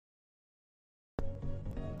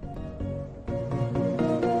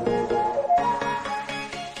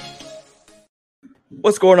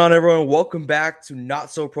What's going on, everyone? Welcome back to Not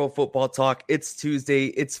So Pro Football Talk. It's Tuesday.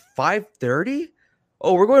 It's 5:30.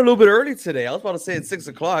 Oh, we're going a little bit early today. I was about to say it's 6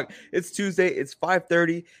 o'clock. It's Tuesday. It's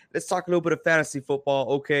 5:30. Let's talk a little bit of fantasy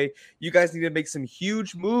football. Okay, you guys need to make some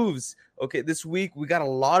huge moves. Okay, this week we got a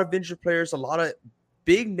lot of injured players, a lot of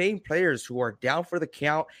big name players who are down for the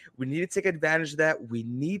count. We need to take advantage of that. We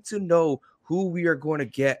need to know who we are going to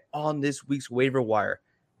get on this week's waiver wire.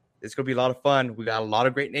 It's going to be a lot of fun. We got a lot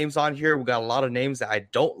of great names on here. We got a lot of names that I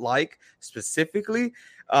don't like specifically,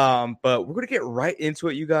 but we're going to get right into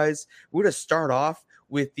it, you guys. We're going to start off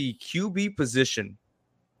with the QB position.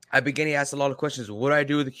 I've been getting asked a lot of questions. What do I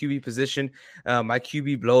do with the QB position? My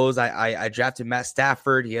QB blows. I drafted Matt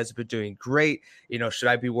Stafford. He hasn't been doing great. Should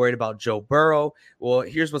I be worried about Joe Burrow? Well,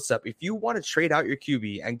 here's what's up. If you want to trade out your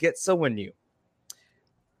QB and get someone new,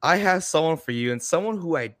 I have someone for you, and someone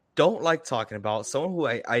who I don't like talking about, someone who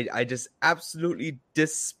I just absolutely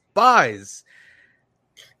despise.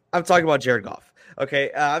 I'm talking about Jared Goff.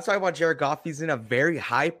 Okay, I'm talking about Jared Goff. He's in a very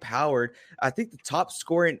high-powered, I think the top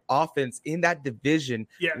scoring offense in that division.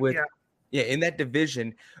 In that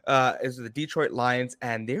division is the Detroit Lions,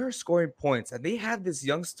 and they are scoring points. And they have this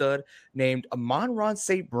young stud named Amon-Ra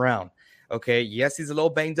St. Brown. Okay, yes, he's a little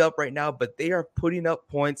banged up right now, but they are putting up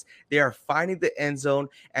points. They are finding the end zone.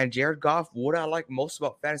 And Jared Goff, what I like most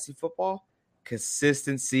about fantasy football,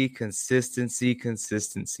 consistency.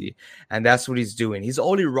 And that's what he's doing. He's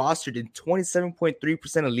only rostered in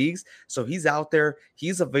 27.3% of leagues. So he's out there.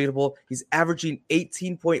 He's available. He's averaging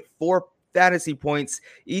 18.4 fantasy points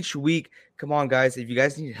each week. Come on, guys. If you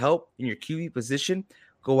guys need help in your QB position,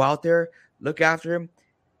 go out there, look after him,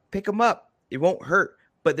 pick him up. It won't hurt.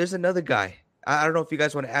 But there's another guy. I don't know if you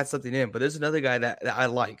guys want to add something in, but there's another guy that I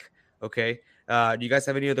like. Okay. Do you guys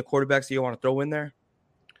have any other quarterbacks that you want to throw in there?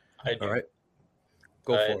 I do. All right.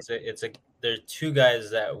 Go for it. There's two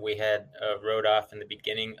guys that we had wrote off in the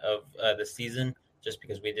beginning of the season just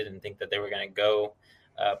because we didn't think that they were going to go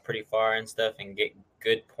pretty far and stuff and get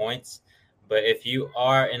good points. But if you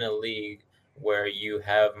are in a league where you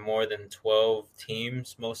have more than 12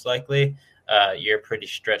 teams, most likely, you're pretty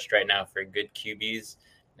stretched right now for good QBs.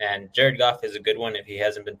 And Jared Goff is a good one if he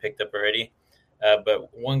hasn't been picked up already. But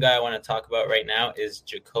one guy I want to talk about right now is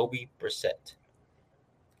Jacoby Brissett.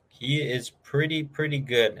 He is pretty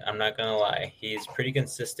good. I'm not going to lie. He's pretty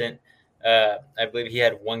consistent. I believe he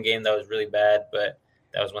had one game that was really bad, but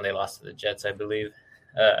that was when they lost to the Jets, I believe.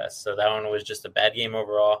 So that one was just a bad game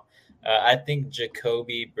overall. I think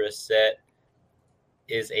Jacoby Brissett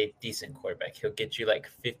is a decent quarterback. He'll get you like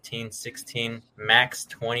 15, 16, max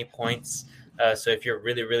 20 points. So if you're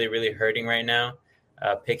really hurting right now,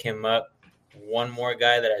 pick him up. One more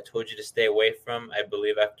guy that I told you to stay away from, I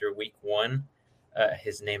believe after week 1,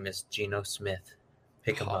 his name is Geno Smith.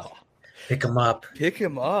 Pick him up. Pick him up.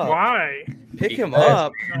 Why? Pick him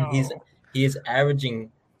up. He is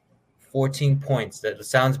averaging 14 points. That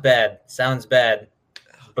sounds bad.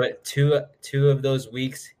 But two of those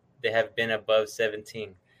weeks, they have been above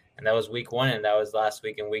 17. And that was week 1, and that was last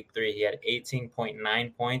week in week 3. He had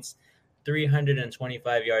 18.9 points,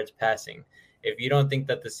 325 yards passing. If you don't think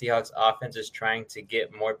that the Seahawks offense is trying to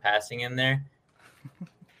get more passing in there,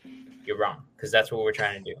 you're wrong, because that's what we're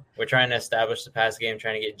trying to do. We're trying to establish the pass game,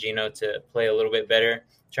 trying to get Geno to play a little bit better,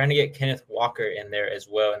 trying to get Kenneth Walker in there as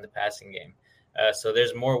well in the passing game. So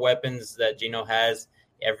there's more weapons that Geno has.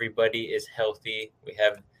 Everybody is healthy. We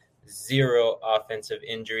have 0 offensive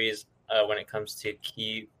injuries when it comes to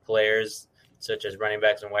key players such as running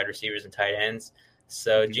backs and wide receivers and tight ends.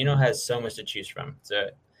 So Geno has so much to choose from.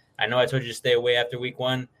 So I know I told you to stay away after week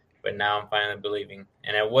 1, but now I'm finally believing.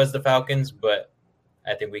 And it was the Falcons, but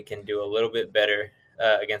I think we can do a little bit better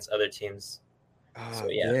against other teams. So,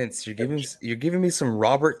 yeah. Vince, you're giving me some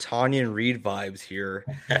Robert Tonyan Reed vibes here.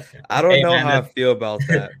 I don't know how I feel about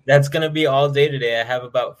that. That's gonna be all day today. I have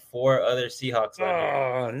about 4 other Seahawks on here.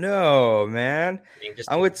 Oh no, man!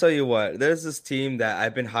 I'm gonna tell you what. There's this team that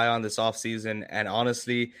I've been high on this offseason, and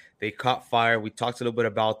honestly, they caught fire. We talked a little bit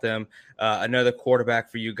about them. Another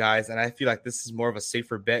quarterback for you guys, and I feel like this is more of a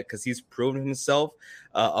safer bet because he's proven himself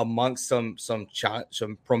amongst some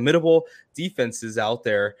formidable defenses out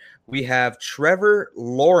there. We have Trevor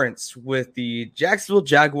Lawrence with the Jacksonville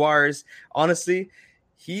Jaguars. Honestly,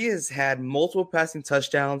 he has had multiple passing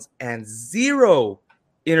touchdowns and 0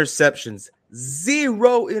 interceptions.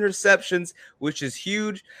 0 interceptions, which is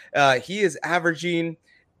huge. He is averaging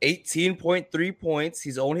 18.3 points.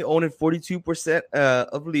 He's only owning 42%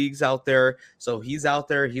 of leagues out there. So he's out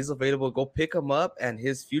there. He's available. Go pick him up. And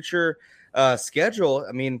his future schedule,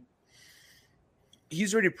 I mean,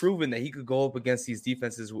 he's already proven that he could go up against these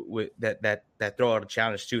defenses that throw out a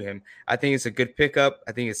challenge to him. I think it's a good pickup.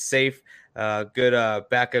 I think it's safe. Good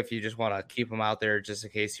backup if you just want to keep him out there just in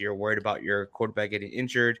case you're worried about your quarterback getting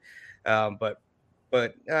injured. But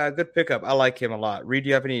good pickup. I like him a lot. Reed, do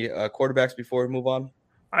you have any quarterbacks before we move on?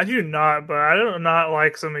 I do not, but I do not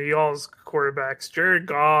like some of y'all's quarterbacks. Jared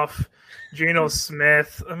Goff, Geno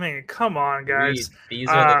Smith. I mean, come on, guys. These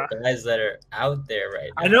are the guys that are out there right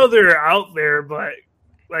now. I know they're out there, but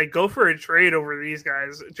go for a trade over these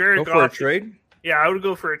guys. Jared Goff. For a trade? Yeah, I would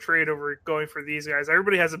go for a trade over going for these guys.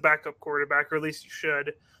 Everybody has a backup quarterback, or at least you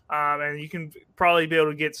should. And you can probably be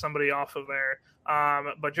able to get somebody off of there.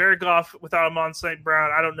 But Jared Goff, without him on St.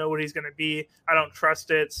 Brown, I don't know what he's going to be. I don't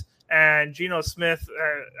trust it. And Geno Smith,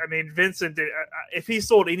 Vincent, if he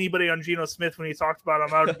sold anybody on Geno Smith when he talked about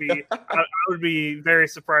him, I would be very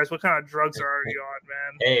surprised. What kind of drugs are you on,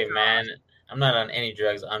 man? Hey, man, I'm not on any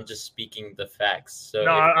drugs. I'm just speaking the facts. So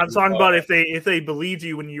no, I'm talking about if they believed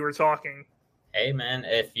you when you were talking. Hey, man,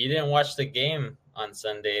 if you didn't watch the game on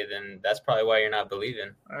Sunday, then that's probably why you're not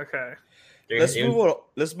believing. Okay. Let's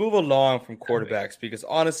move along from quarterbacks because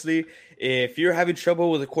honestly, if you're having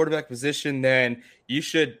trouble with the quarterback position, then you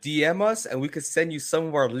should DM us and we could send you some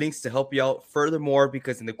of our links to help you out furthermore.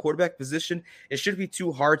 Because in the quarterback position, it shouldn't be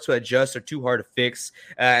too hard to adjust or too hard to fix.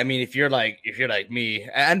 If you're like me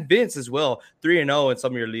and Vince as well, 3-0 in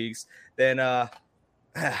some of your leagues, then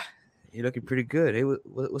you're looking pretty good. Hey,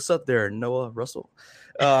 what's up there, Noah Russell?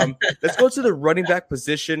 Let's go to the running back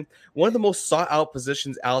position. One of the most sought out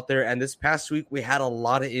positions out there. And this past week, we had a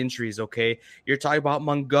lot of injuries. Okay. You're talking about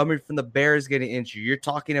Montgomery from the Bears getting injured. You're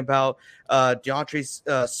talking about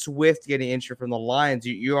DeAndre Swift getting injured from the Lions.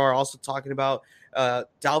 You are also talking about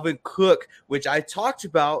Dalvin Cook, which I talked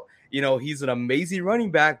about. You know, he's an amazing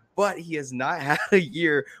running back, but he has not had a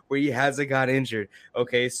year where he hasn't got injured.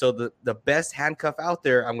 Okay, so the best handcuff out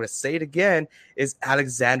there, I'm going to say it again, is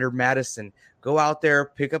Alexander Mattison. Go out there,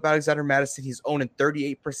 pick up Alexander Mattison. He's owned in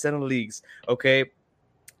 38% of leagues. Okay,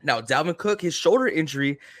 now Dalvin Cook, his shoulder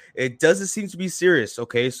injury, it doesn't seem to be serious.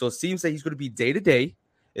 Okay, so it seems that he's going to be day to day.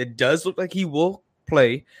 It does look like he will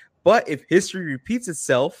play, but if history repeats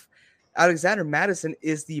itself, Alexander Mattison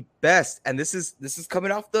is the best, and this is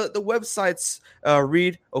coming off the websites,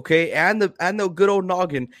 Reed, okay, and the good old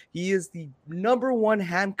noggin. He is the number one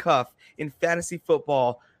handcuff in fantasy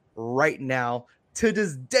football right now. To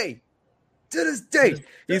this day,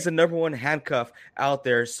 he's the number one handcuff out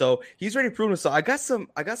there. So he's already proven. So I got some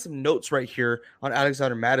notes right here on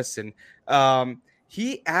Alexander Mattison.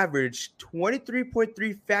 He averaged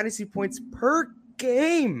 23.3 fantasy points per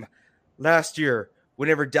game last year.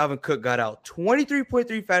 Whenever Dalvin Cook got out,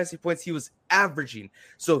 23.3 fantasy points he was averaging.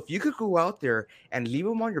 So if you could go out there and leave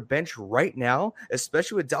him on your bench right now,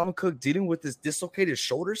 especially with Dalvin Cook dealing with this dislocated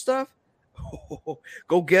shoulder stuff,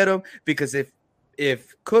 go get him. Because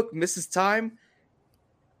if Cook misses time,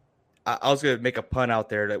 I was going to make a pun out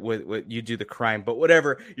there that with you do the crime, but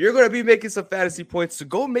whatever. You're going to be making some fantasy points, so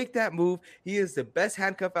go make that move. He is the best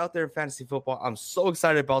handcuff out there in fantasy football. I'm so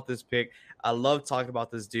excited about this pick. I love talking about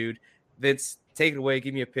this dude. Vince, take it away.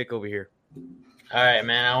 Give me a pick over here. All right,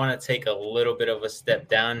 man. I want to take a little bit of a step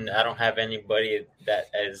down. I don't have anybody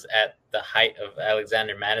that is at the height of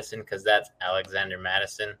Alexander Mattison because that's Alexander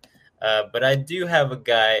Mattison. But I do have a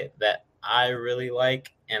guy that I really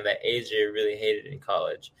like and that AJ really hated in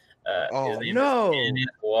college. His name is Kenneth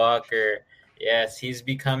Walker. Yes, he's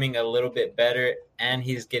becoming a little bit better, and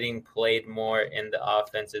he's getting played more in the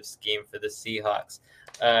offensive scheme for the Seahawks.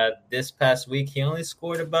 This past week, he only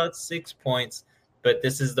scored about 6 points, but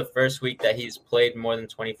this is the first week that he's played more than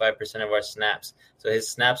 25% of our snaps. So his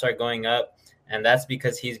snaps are going up, and that's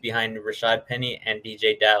because he's behind Rashad Penny and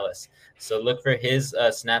DJ Dallas. So look for his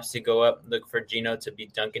snaps to go up. Look for Geno to be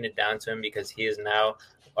dunking it down to him because he is now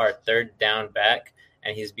our third down back,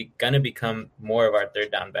 and he's going to become more of our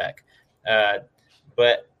third down back.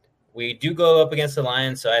 But we do go up against the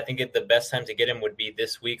Lions, so I think the best time to get him would be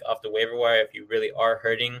this week off the waiver wire if you really are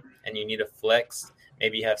hurting and you need a flex.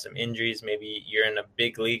 Maybe you have some injuries. Maybe you're in a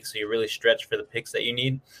big league, so you're really stretched for the picks that you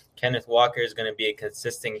need. Kenneth Walker is going to be a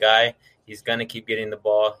consistent guy. He's going to keep getting the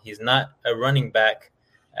ball. He's not a running back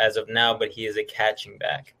as of now, but he is a catching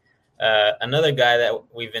back. Another guy that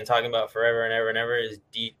we've been talking about forever and ever and ever is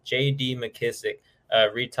J.D. McKissick.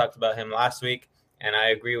 Reed talked about him last week, and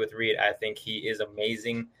I agree with Reed. I think he is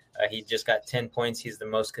amazing. He just got 10 points. He's the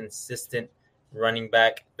most consistent running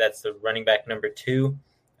back. That's the running back number 2.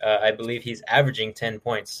 I believe he's averaging 10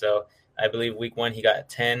 points. So I believe week 1 he got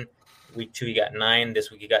 10. Week 2 he got 9.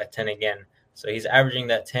 This week he got 10 again. So he's averaging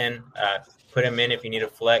that 10. Put him in if you need a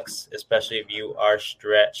flex, especially if you are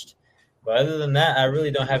stretched. But other than that, I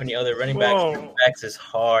really don't have any other running backs. Whoa. Running backs is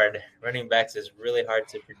hard. Running backs is really hard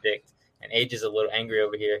to predict. And Age is a little angry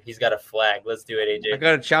over here. He's got a flag. Let's do it, AJ. I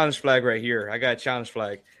got a challenge flag right here. I'm going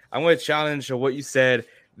to challenge what you said,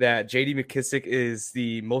 that J.D. McKissic is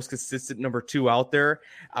the most consistent number 2 out there.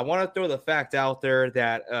 I want to throw the fact out there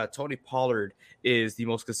that Tony Pollard is the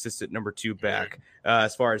most consistent number 2 back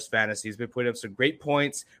as far as fantasy. He's been putting up some great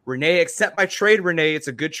points. Renee, accept my trade, Renee. It's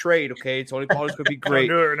a good trade, okay? Tony Pollard's going to be great.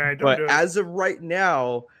 Don't do it, Renee. But as of right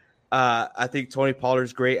now, I think Tony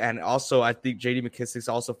Pollard's great. And also, I think J.D. McKissic's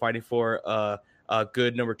also fighting for a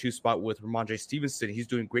good number 2 spot with Ramondre Stevenson. He's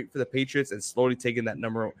doing great for the Patriots and slowly taking that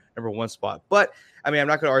number 1 spot. But I mean, I'm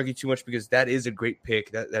not going to argue too much because that is a great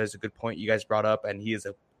pick. That is a good point you guys brought up, and he is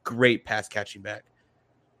a great pass catching back.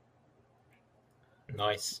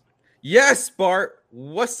 Nice. Yes, Bart.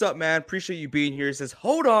 What's up, man? Appreciate you being here. He says,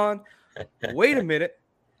 hold on. Wait a minute.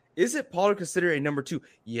 Is it Pollard considered a number 2?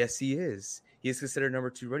 Yes, he is. He is considered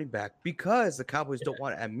number 2 running back because the Cowboys don't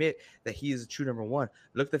want to admit that he is a true number 1.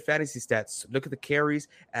 Look at the fantasy stats, look at the carries,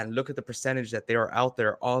 and look at the percentage that they are out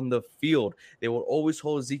there on the field. They will always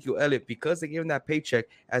hold Ezekiel Elliott because they give him that paycheck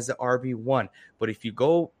as the RB1. But if you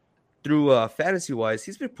go through fantasy-wise,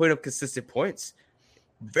 he's been putting up consistent points.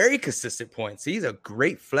 Very consistent points. He's a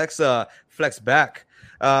great flex back.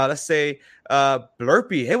 Let's say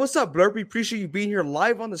Blurpy. Hey, what's up, Blurpy? Appreciate you being here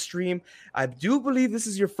live on the stream. I do believe this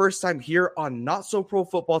is your first time here on Not So Pro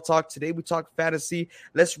Football Talk. Today we talk fantasy.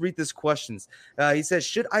 Let's read these questions. He says,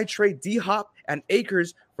 should I trade D-Hop and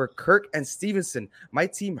Akers for Kirk and Stevenson? My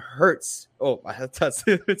team hurts. Oh,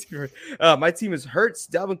 my team is Hurts,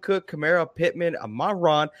 Dalvin Cook, Kamara, Pittman,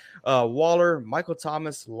 Amon-Ra, Waller, Michael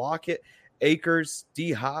Thomas, Lockett, Akers,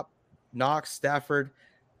 D-Hop, Knox, Stafford,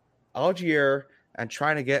 Algier, and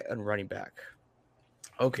trying to get a running back.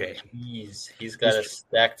 Okay. He's got a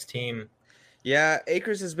stacked team. Yeah,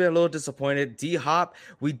 Akers has been a little disappointed. D-Hop,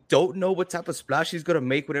 we don't know what type of splash he's going to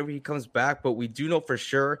make whenever he comes back, but we do know for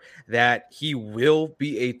sure that he will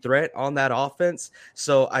be a threat on that offense.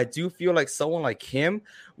 So I do feel like someone like him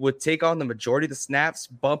would take on the majority of the snaps,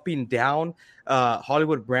 bumping down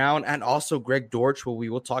Hollywood Brown and also Greg Dortch, who we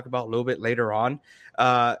will talk about a little bit later on.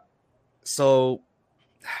 So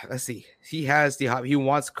let's see. He has D-Hop. He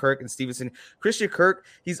wants Kirk and Stevenson. Christian Kirk,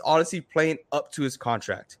 he's honestly playing up to his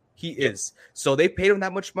contract. He is. So they paid him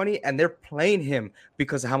that much money, and they're playing him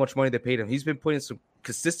because of how much money they paid him. He's been putting some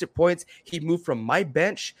consistent points. He moved from my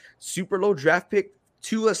bench, super low draft pick,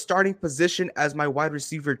 to a starting position as my wide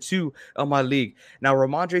receiver 2 of my league. Now,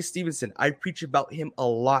 Ramondre Stevenson, I preach about him a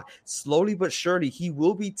lot. Slowly but surely, he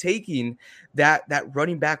will be taking that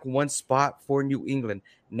running back 1 spot for New England.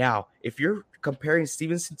 Now, if you're comparing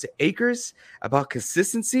Stevenson to Akers about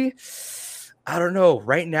consistency, I don't know.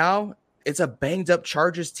 Right now, it's a banged up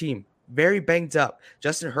Chargers team, very banged up.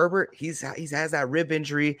 Justin Herbert, he has that rib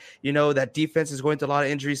injury. You know, that defense is going through a lot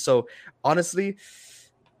of injuries. So honestly,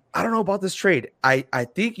 I don't know about this trade. I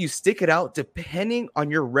think you stick it out depending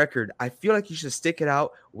on your record. I feel like you should stick it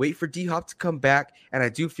out, wait for D-Hop to come back. And I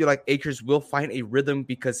do feel like Akers will find a rhythm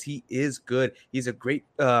because he is good. He's a great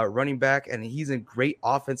running back, and he's in great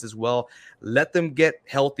offense as well. Let them get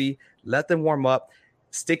healthy. Let them warm up.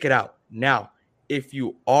 Stick it out. Now, if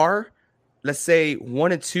you are, let's say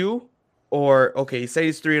 1-2, or okay, say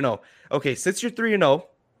he's 3-0. Okay, since you're 3-0,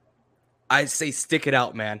 I say stick it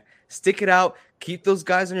out, man. Stick it out. Keep those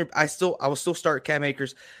guys on your. I will still start Cam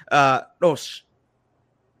Akers. Akers.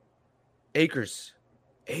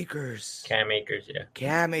 Cam Akers, yeah.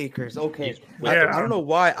 Cam Akers. Okay. Yeah. I don't know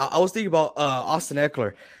why. I was thinking about Austin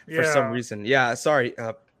Eckler for some reason. Yeah. Sorry.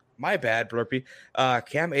 My bad, Blurpy.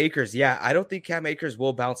 Cam Akers. Yeah. I don't think Cam Akers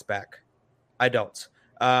will bounce back. I don't.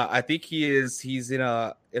 I think he's in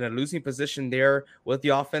a losing position there with the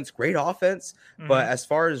offense. Great offense, but as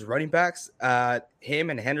far as running backs,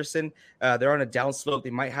 him and Henderson, they're on a down slope.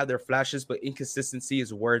 They might have their flashes, but inconsistency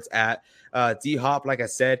is where it's at. D-Hop, like I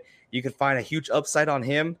said, you could find a huge upside on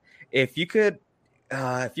him if you could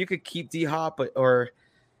keep D-Hop,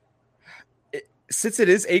 since it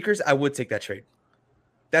is Akers, I would take that trade.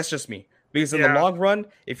 That's just me. Because in the long run,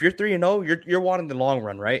 if you're 3-0, you're wanting the long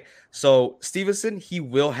run, right? So Stevenson, he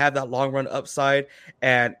will have that long run upside.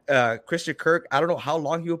 And Christian Kirk, I don't know how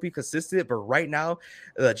long he will be consistent, but right now,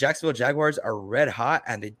 the Jacksonville Jaguars are red hot,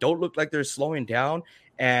 and they don't look like they're slowing down,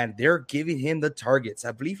 and they're giving him the targets.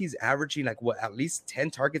 I believe he's averaging at least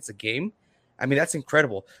 10 targets a game. I mean, that's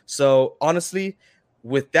incredible. So honestly,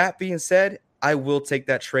 with that being said, I will take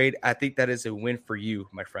that trade. I think that is a win for you,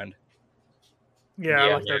 my friend. Yeah,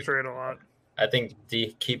 I like that trade a lot. I think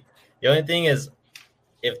the only thing is,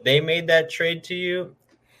 if they made that trade to you,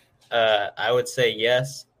 I would say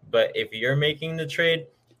yes. But if you're making the trade,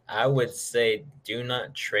 I would say do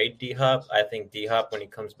not trade D-Hop. I think D-Hop, when he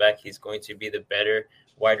comes back, he's going to be the better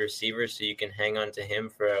wide receiver, so you can hang on to him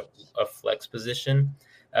for a flex position.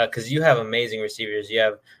 Because you have amazing receivers. You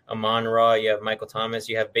have Amon-Ra, you have Michael Thomas,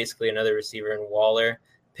 you have basically another receiver in Waller.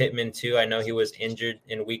 Pittman, too. I know he was injured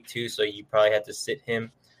in week 2, so you probably had to sit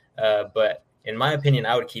him. But in my opinion,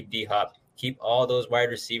 I would keep D-Hop. Keep all those wide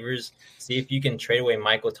receivers. See if you can trade away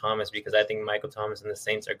Michael Thomas, because I think Michael Thomas and the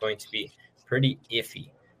Saints are going to be pretty iffy.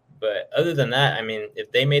 But other than that, I mean,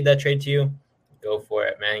 if they made that trade to you, go for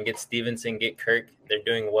it, man. Get Stevenson, get Kirk. They're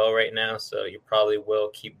doing well right now, so you probably will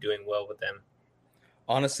keep doing well with them.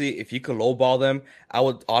 Honestly, if you could lowball them, I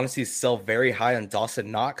would honestly sell very high on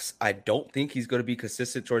Dawson Knox. I don't think he's going to be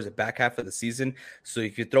consistent towards the back half of the season. So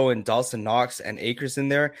if you throw in Dawson Knox and Akers in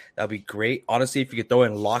there, that'd be great. Honestly, if you could throw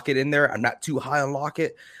in Lockett in there, I'm not too high on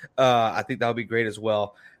Lockett. I think that would be great as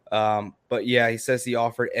well. But yeah, he says he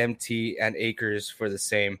offered MT and Akers for the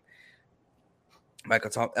same.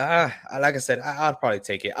 Michael Thomas, like I said, I'd probably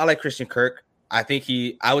take it. I like Christian Kirk. I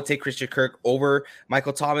would take Christian Kirk over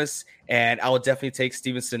Michael Thomas, and I would definitely take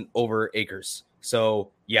Stevenson over Akers.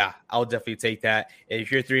 So yeah, I would definitely take that. And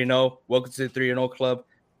if you're 3-0, welcome to the 3-0 club.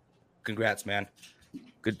 Congrats, man.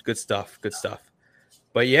 Good stuff. Good stuff.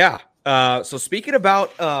 But yeah, so speaking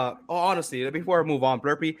about, honestly, before I move on,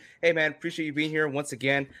 Blurpy, hey man, appreciate you being here once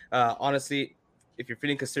again. Honestly, if you're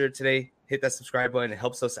feeling considered today, hit that subscribe button. It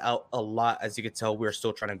helps us out a lot. As you can tell, we're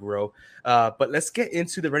still trying to grow. But let's get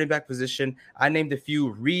into the running back position. I named a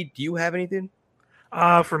few. Reed, do you have anything?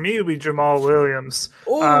 For me, it would be Jamal Williams.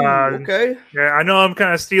 Oh, okay. Yeah, I know I'm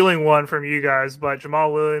kind of stealing one from you guys, but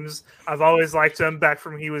Jamal Williams, I've always liked him back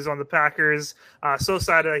from he was on the Packers. So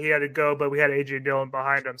sad that he had to go, but we had A.J. Dillon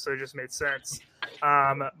behind him, so it just made sense.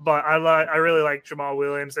 But I really like Jamal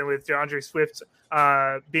Williams, and with DeAndre Swift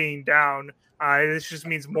being down, this just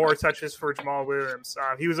means more touches for Jamal Williams.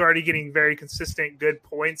 He was already getting very consistent, good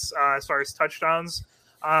points as far as touchdowns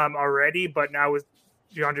already, but now with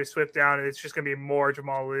DeAndre Swift down, it's just going to be more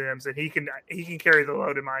Jamal Williams, and he can carry the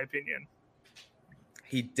load, in my opinion.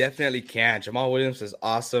 He definitely can. Jamal Williams is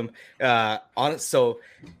awesome. So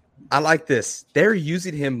I like this. They're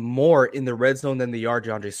using him more in the red zone than they are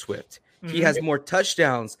DeAndre Swift. Mm-hmm. He has more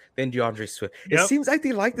touchdowns than DeAndre Swift. It seems like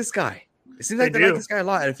they like this guy. It seems like they like this guy a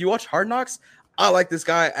lot. And if you watch Hard Knocks, I like this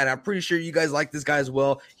guy, and I'm pretty sure you guys like this guy as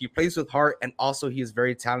well. He plays with heart, and also he is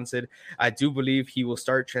very talented. I do believe he will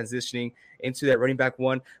start transitioning into that running back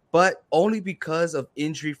one, but only because of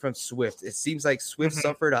injury from Swift. It seems like Swift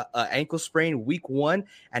suffered an ankle sprain week 1,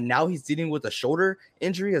 and now he's dealing with a shoulder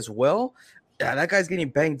injury as well. Yeah, that guy's getting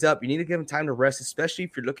banged up. You need to give him time to rest, especially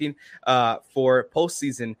if you're looking for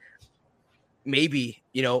postseason. Maybe,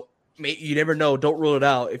 you never know. Don't rule it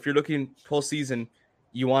out. If you're looking postseason,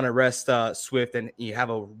 you want to rest Swift, and you have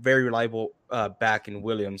a very reliable back in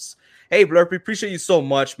Williams. Hey, Blurpy, appreciate you so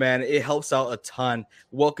much, man. It helps out a ton.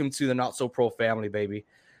 Welcome to the Not So Pro family, baby.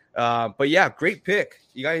 But yeah, great pick.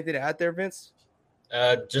 You got anything to add there, Vince?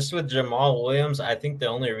 Just with Jamal Williams, I think the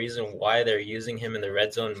only reason why they're using him in the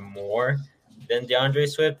red zone more than DeAndre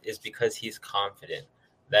Swift is because he's confident.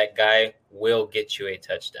 That guy will get you a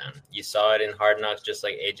touchdown. You saw it in Hard Knocks, just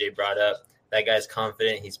like AJ brought up. That guy's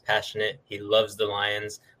confident. He's passionate. He loves the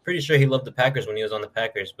Lions. Pretty sure he loved the Packers when he was on the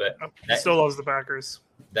Packers, but he still loves the Packers.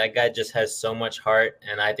 That guy just has so much heart,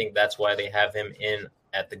 and I think that's why they have him in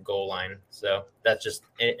at the goal line. So that's just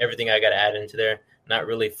everything I got to add into there. Not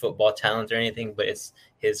really football talent or anything, but it's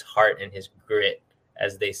his heart and his grit,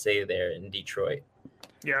 as they say there in Detroit.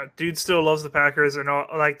 Yeah, dude still loves the Packers, and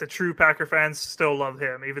like the true Packer fans still love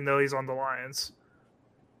him, even though he's on the Lions.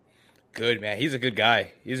 Good, man. He's a good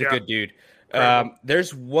guy. He's a good dude.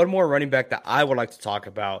 There's one more running back that I would like to talk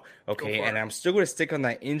about. Okay, and I'm still going to stick on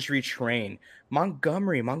that injury train.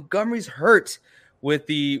 Montgomery's hurt with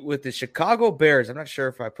the Chicago Bears. I'm not sure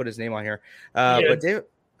if I put his name on here, but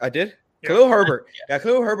I did. Yeah. Khalil Herbert. Yeah,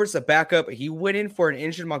 Khalil Herbert's a backup. He went in for an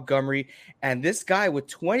injured Montgomery, and this guy with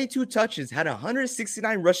 22 touches had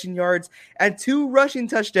 169 rushing yards and 2 rushing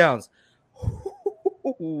touchdowns.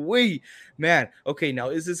 Wait, man. Okay, now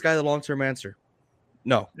is this guy the long-term answer?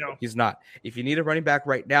 No, he's not. If you need a running back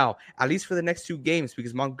right now, at least for the next 2 games,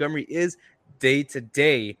 because Montgomery is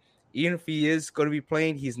day-to-day, even if he is going to be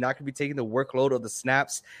playing, he's not going to be taking the workload of the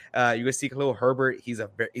snaps. You're going to see Khalil Herbert. He's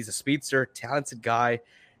a speedster, talented guy.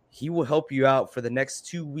 He will help you out for the next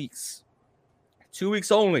 2 weeks. 2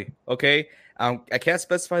 weeks only, okay? I can't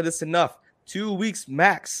specify this enough. 2 weeks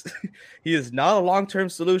max. He is not a long-term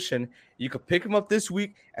solution. You could pick him up this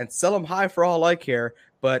week and sell him high for all I care,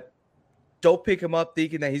 but don't pick him up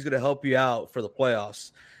thinking that he's going to help you out for the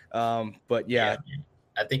playoffs. But yeah.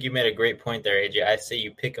 I think you made a great point there, AJ. I say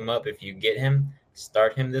you pick him up if you get him.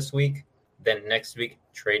 start him this week, then next week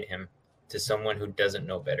trade him to someone who doesn't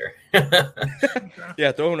know better.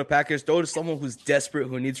 Yeah, throw him to Packers. Throw to someone who's desperate,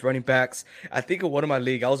 who needs running backs. I think in one of my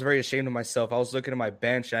league, I was very ashamed of myself. I was looking at my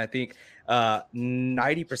bench, and I think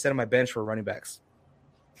 90% of my bench were running backs.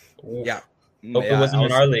 Oof. Yeah. Hope it wasn't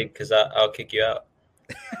in our league, because I'll kick you out.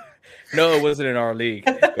 No, it wasn't in our league.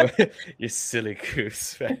 You silly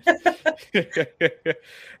goose.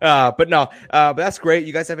 But no, but that's great.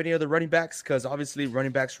 You guys have any other running backs? Because obviously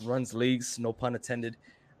running backs runs leagues, no pun intended.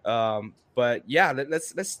 But yeah,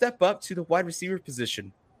 let's step up to the wide receiver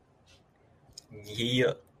position.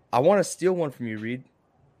 Yeah. I want to steal one from you, Reed.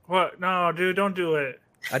 What? No, dude, don't do it.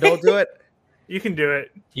 I don't do it. You can do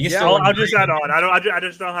it. You can Yeah, still I'll just add on. I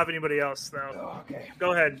just don't have anybody else though. Oh, okay.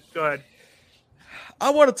 Go ahead. I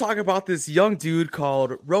want to talk about this young dude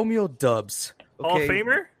called Romeo Doubs. Hall of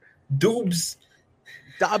Famer? Doobs.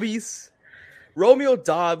 Dobbies. Romeo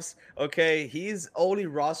Doubs. Okay, he's only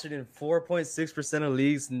rostered in 4.6% of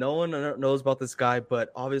leagues. No one knows about this guy,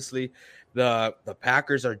 but obviously the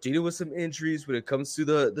Packers are dealing with some injuries when it comes to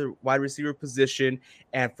the wide receiver position.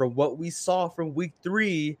 And from what we saw from week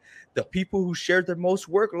 3, the people who shared the most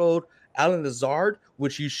workload, Allen Lazard,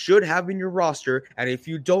 which you should have in your roster, and if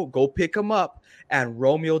you don't, go pick him up, and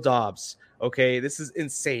Romeo Doubs. Okay, this is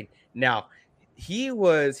insane. Now, he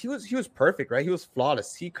was perfect, right? He was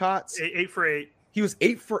flawless. He caught 8 for 8. He was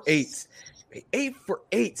 8 for 8. 8 for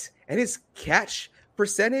 8. And his catch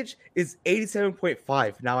percentage is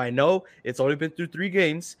 87.5. Now I know it's only been through 3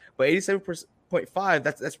 games, but 87.5,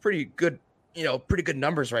 that's pretty good, pretty good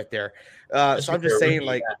numbers right there. So I'm just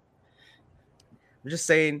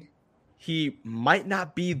saying, he might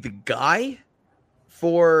not be the guy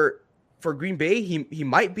for Green Bay. He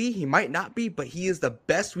might be, he might not be, but he is the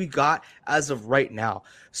best we got as of right now.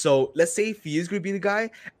 So let's say if he is going to be the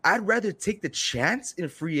guy, I'd rather take the chance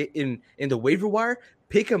in the waiver wire,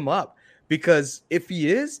 pick him up, because if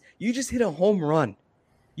he is, you just hit a home run.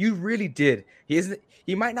 You really did.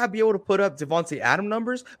 He might not be able to put up Devontae Adams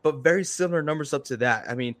numbers, but very similar numbers up to that.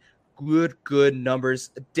 I mean, good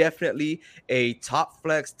numbers. Definitely a top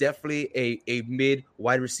flex, definitely a mid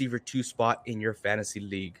wide receiver 2 spot in your fantasy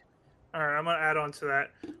league. All right, I'm going to add on to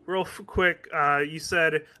that real quick. You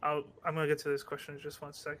said, I'm going to get to this question in just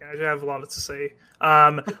 1 second. I have a lot to say.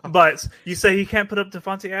 But you say he can't put up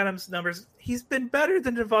Devontae Adams numbers. He's been better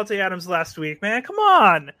than Devontae Adams last week, man. Come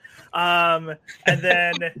on. And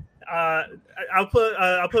then I'll put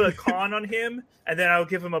a con on him, and then I'll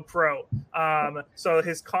give him a pro. So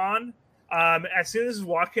his con, as soon as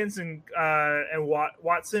Watkins and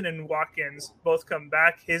Watson and Watkins both come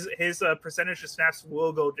back, his percentage of snaps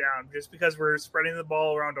will go down, just because we're spreading the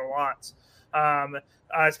ball around a lot.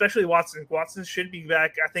 Especially Watson. Watson should be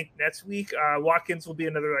back, I think, next week. Watkins will be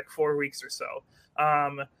another 4 weeks or so.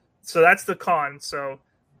 So that's the con. So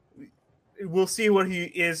we'll see what he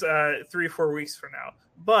is 3 or 4 weeks from now.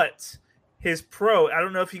 But his pro, I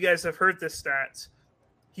don't know if you guys have heard this stat.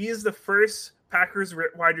 He is the first Packers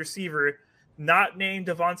wide receiver not named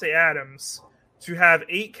Devontae Adams to have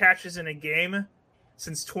 8 catches in a game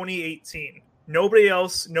since 2018. Nobody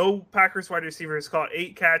else, no Packers wide receiver has caught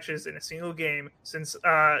 8 catches in a single game since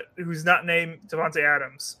who's not named Devontae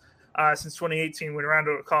Adams since 2018, when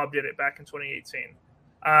Randall Cobb did it back in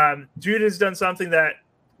 2018. Dude has done something that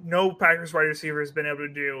no Packers wide receiver has been able to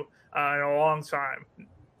do in a long time.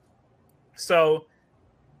 So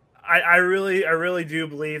I really do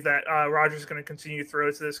believe that Rodgers is going to continue to throw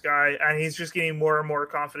to this guy, and he's just getting more and more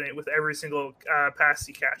confident with every single pass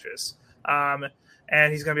he catches.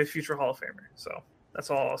 And he's going to be a future Hall of Famer. So that's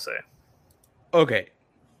all I'll say. Okay.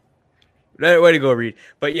 Way to go, Reed.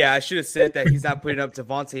 But yeah, I should have said that he's not putting up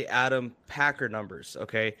Devontae Adams Packer numbers.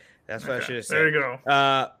 Okay. That's what I should have said. There you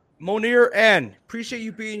go. Monir N, appreciate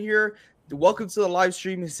you being here. Welcome to the live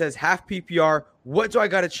stream. He says half PPR. What do I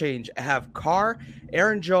got to change? I have Carr,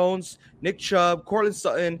 Aaron Jones, Nick Chubb, Cortland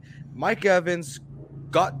Sutton, Mike Evans,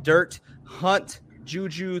 Got Dirt, Hunt,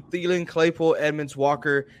 Juju, Thielen, Claypool, Edmonds,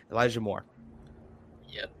 Walker, Elijah Moore.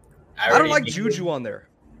 Yep. I don't like Juju on there.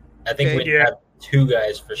 I think we have 2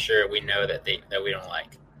 guys for sure we know that we don't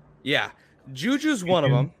like. Yeah. Juju's one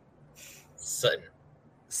of them.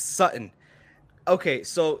 Sutton. Okay,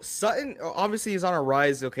 so Sutton obviously is on a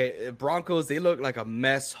rise. Okay, Broncos, they look like a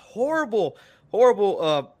mess. Horrible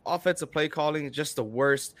offensive play calling, just the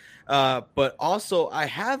worst. But also I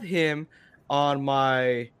have him on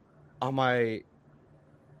my waiver.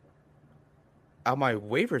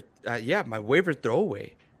 My waiver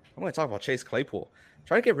throwaway. I'm going to talk about Chase Claypool.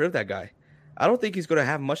 Try to get rid of that guy. I don't think he's going to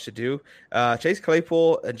have much to do. Chase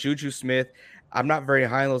Claypool and Juju Smith. I'm not very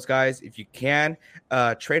high on those guys. If you can,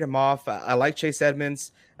 trade him off. I like Chase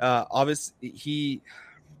Edmonds. Obviously,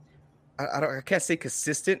 I can't say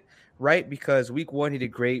consistent, right? Because week 1 he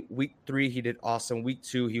did great. Week 3 he did awesome. Week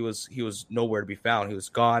 2 he was nowhere to be found. He was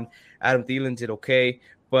gone. Adam Thielen did okay,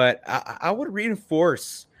 but I would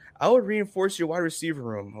reinforce. I would reinforce your wide receiver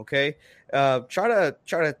room. Okay, try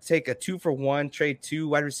to take a 2-for-1, trade 2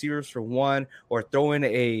 wide receivers for 1, or throw in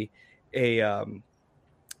a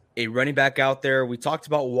running back out there. We talked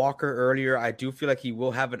about Walker earlier. I do feel like he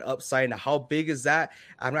will have an upside. Now, how big is that?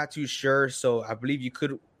 I'm not too sure. So I believe you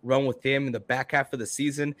could run with him in the back half of the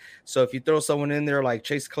season. So if you throw someone in there like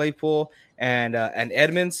Chase Claypool and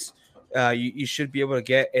Edmonds, you should be able to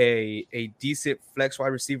get a decent flex wide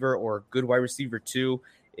receiver or good wide receiver too,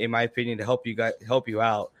 in my opinion, to help you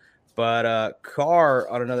out. But Carr,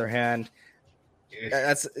 on another hand,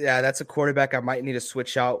 that's a quarterback I might need to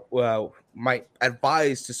switch out. Might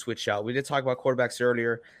advise to switch out. We did talk about quarterbacks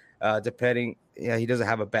earlier. Depending, he doesn't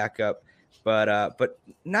have a backup, but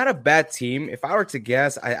not a bad team. If I were to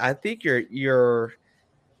guess, I think you're.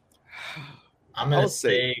 I'm gonna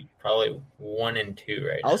say probably 1 and 2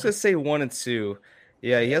 right now. I was gonna say 1 and 2.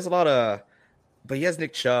 Yeah, he has a lot of, but he has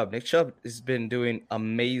Nick Chubb. Nick Chubb has been doing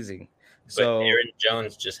amazing. But Aaron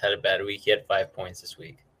Jones just had a bad week. He had 5 points this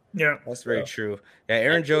week. Yeah, that's very true. Yeah,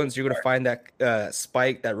 Aaron Jones, you're going to find that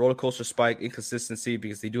spike, that roller coaster spike, inconsistency,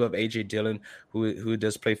 because they do have AJ Dillon, who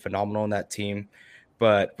does play phenomenal on that team.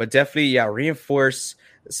 But definitely, reinforce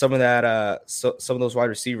some of that, some of those wide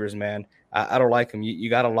receivers, man. I don't like them. You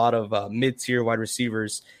got a lot of mid-tier wide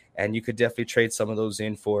receivers, and you could definitely trade some of those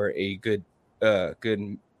in for a good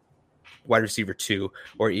wide receiver 2,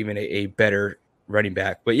 or even a better running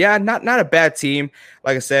back. But yeah, not a bad team.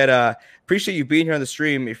 Like I said, appreciate you being here on the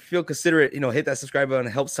stream. If you feel considerate, hit that subscribe button.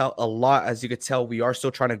 It helps out a lot. As you can tell, we are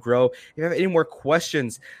still trying to grow. If you have any more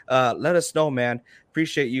questions, let us know, man.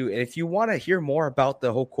 Appreciate you. And if you want to hear more about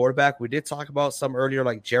the whole quarterback, we did talk about some earlier,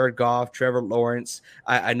 like Jared Goff, Trevor Lawrence.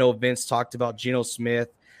 I know Vince talked about Geno Smith.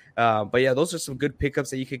 But yeah, those are some good pickups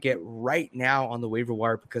that you could get right now on the waiver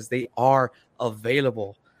wire, because they are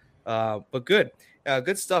available. But good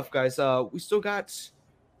stuff, guys. We still got,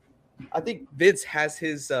 I think Vince has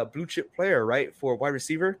his blue chip player, right, for wide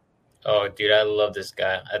receiver. Oh, dude, I love this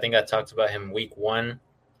guy. I think I talked about him week 1,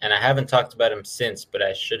 and I haven't talked about him since, but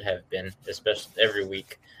I should have been, especially every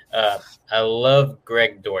week. I love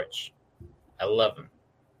Greg Dortch. I love him.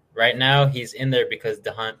 Right now, he's in there because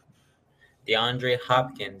DeAndre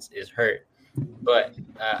Hopkins is hurt. But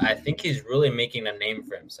I think he's really making a name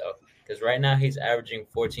for himself, because right now he's averaging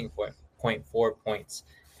 14.4 points.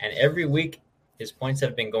 And every week, his points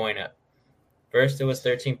have been going up. First, it was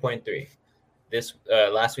 13.3. This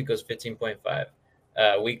last week was 15.5.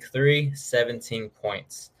 Week 3, 17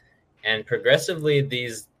 points. And progressively,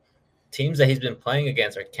 these teams that he's been playing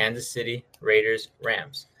against are Kansas City, Raiders,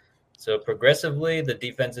 Rams. So progressively, the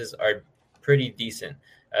defenses are pretty decent.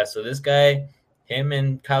 So this guy, him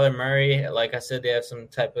and Kyler Murray, like I said, they have some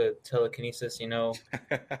type of telekinesis.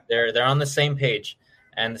 They're on the same page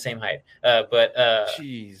and the same height.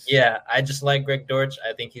 Yeah, I just like Greg Dortch.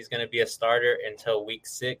 I think he's going to be a starter until week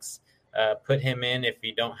 6. Put him in if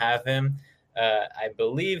you don't have him. I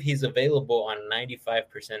believe he's available on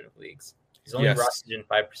 95% of leagues. He's only rostered in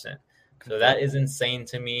 5%. So that is insane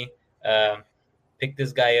to me. Pick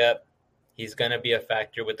this guy up. He's going to be a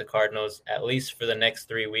factor with the Cardinals, at least for the next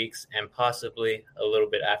 3 weeks, and possibly a little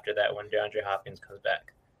bit after that when DeAndre Hopkins comes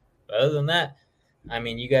back. But other than that, I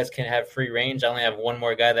mean, you guys can have free range. I only have one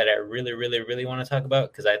more guy that I really, really, really want to talk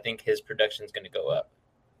about, because I think his production is going to go up.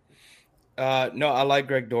 No, I like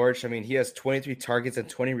Greg Dortch. I mean, he has 23 targets and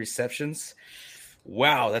 20 receptions.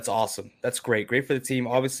 Wow, that's awesome. That's great. Great for the team.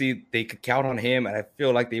 Obviously, they could count on him, and I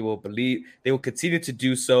feel like they will continue to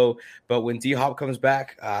do so. But when D-Hop comes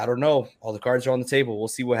back, I don't know. All the cards are on the table. We'll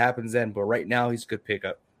see what happens then. But right now, he's a good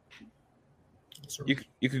pickup.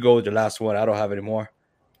 You could go with your last one. I don't have any more.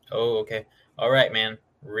 Oh, okay. All right, man.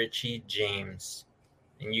 Richie James.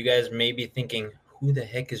 And you guys may be thinking, who the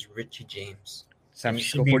heck is Richie James? San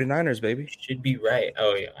Francisco 49ers, baby. Should be right.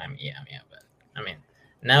 Oh, yeah. But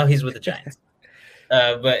now he's with the Giants.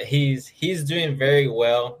 But he's doing very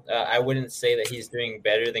well. I wouldn't say that he's doing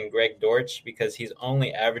better than Greg Dortch, because he's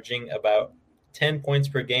only averaging about 10 points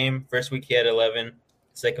per game. First week he had 11.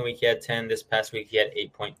 Second week he had 10. This past week he had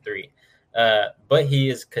 8.3. But he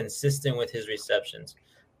is consistent with his receptions.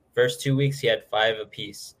 First 2 weeks he had 5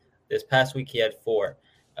 apiece. This past week he had 4.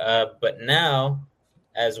 But now,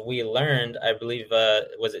 as we learned, I believe,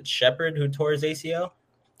 was it Shepard who tore his ACL?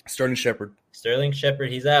 Sterling Shepard,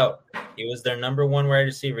 he's out. He was their number 1 wide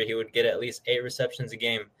receiver. He would get at least 8 receptions a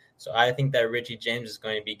game. So I think that Richie James is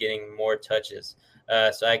going to be getting more touches.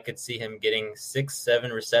 So I could see him getting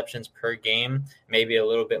 6-7 receptions per game, maybe a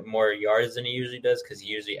little bit more yards than he usually does because he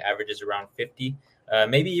usually averages around 50,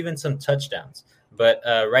 maybe even some touchdowns. But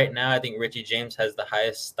right now, I think Richie James has the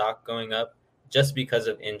highest stock going up just because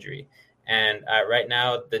of injury. And right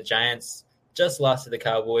now, the Giants just lost to the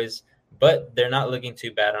Cowboys, but they're not looking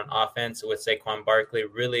too bad on offense with Saquon Barkley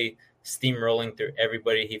really steamrolling through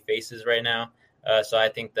everybody he faces right now. So I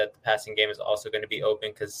think that the passing game is also going to be open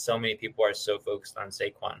because so many people are so focused on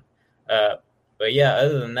Saquon. But yeah,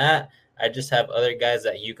 other than that, I just have other guys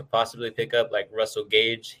that you could possibly pick up, like Russell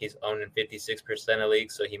Gage. He's owned in 56% of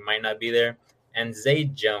leagues, so he might not be there. And Zay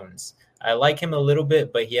Jones. I like him a little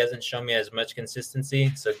bit, but he hasn't shown me as much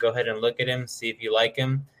consistency. So go ahead and look at him, see if you like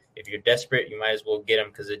him. If you're desperate, you might as well get him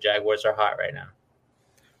because the Jaguars are hot right now.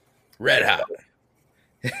 Red hot.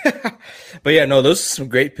 But yeah, no, those are some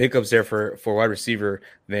great pickups there for wide receiver,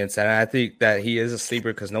 Vince. And I think that he is a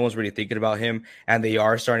sleeper because no one's really thinking about him, and they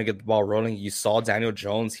are starting to get the ball rolling. You saw Daniel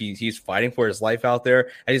Jones; he's fighting for his life out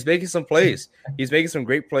there, and he's making some plays. He's making some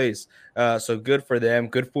great plays. So good for them.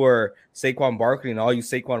 Good for Saquon Barkley and all you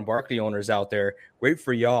Saquon Barkley owners out there. Great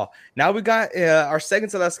for y'all. Now we got our second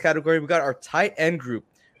to last category. We got our tight end group.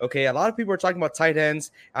 Okay, a lot of people are talking about tight ends.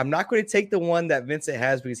 I'm not going to take the one that Vincent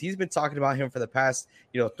has because he's been talking about him for the past,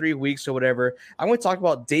 3 weeks or whatever. I'm going to talk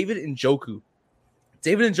about David Njoku.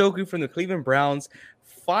 David Njoku from the Cleveland Browns.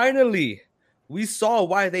 Finally, we saw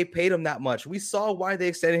why they paid him that much. We saw why they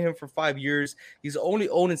extended him for 5 years. He's only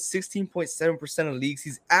owned in 16.7% of leagues.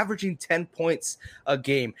 He's averaging 10 points a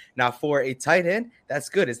game. Now, for a tight end, that's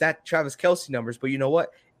good. It's not Travis Kelce numbers, but you know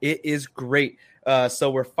what? It is great. So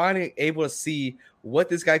we're finally able to see what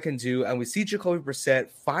this guy can do, and we see Jacoby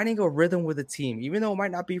Brissett finding a rhythm with the team, even though it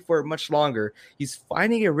might not be for much longer. He's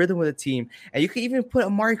finding a rhythm with the team, and you can even put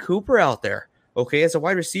Amari Cooper out there, okay, as a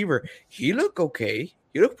wide receiver. He looked okay.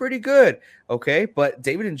 He looked pretty good, okay, but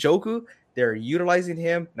David Njoku, they're utilizing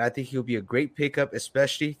him, and I think he'll be a great pickup,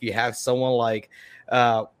 especially if you have someone like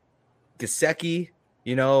Gesicki,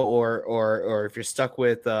 or if you're stuck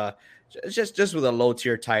with just with a low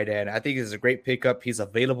tier tight end. I think it's a great pickup. He's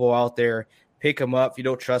available out there. Pick him up. If you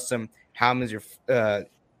don't trust him, have him as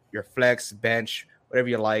your flex, bench, whatever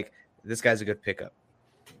you like. This guy's a good pickup.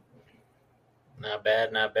 Not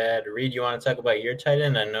bad, not bad. Reed, you want to talk about your tight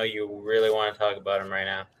end? I know you really want to talk about him right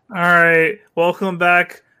now. All right. Welcome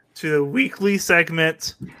back to the weekly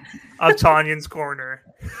segment of Tanyan's Corner.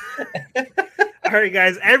 All right,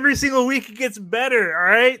 guys. Every single week it gets better,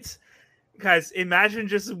 all right? Guys, imagine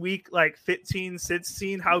just a week like 15,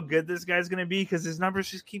 16, how good this guy's going to be because his numbers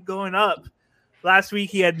just keep going up. Last week,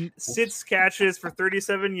 he had 6 catches for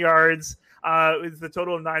 37 yards with the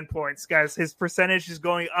total of 9 points. Guys, his percentage is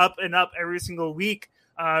going up and up every single week.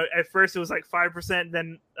 At first, it was like 5%.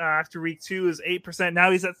 Then after week 2, it was 8%. Now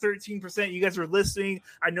he's at 13%. You guys are listening.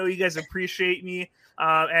 I know you guys appreciate me.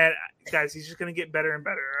 And, guys, he's just going to get better and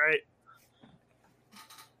better, all right?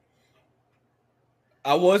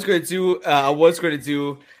 I was going to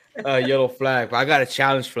do a yellow flag, but I got a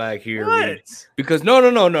challenge flag here. Reed. Because no,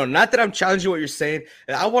 not that I'm challenging what you're saying.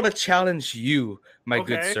 I want to challenge you, my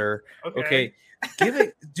good sir. Okay.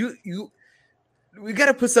 We got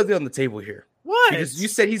to put something on the table here. What? Because you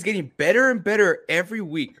said he's getting better and better every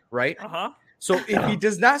week, right? Uh-huh. So if he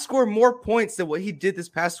does not score more points than what he did this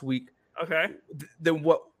past week, okay, then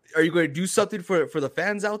what are you going to do something for the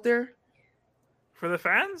fans out there? For the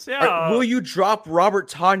fans? Yeah. Will you drop Robert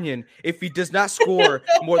Tonyan if he does not score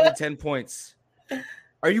more than 10 points?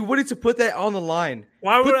 Are you willing to put that on the line?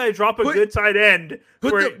 Why would I drop a good tight end?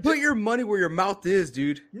 Put your money where your mouth is,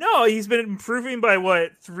 dude. No, he's been improving by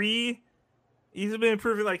what, 3? He's been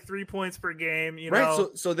improving like 3 points per game. Right.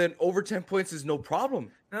 So then over 10 points is no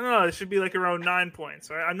problem. No, it should be like around 9 points.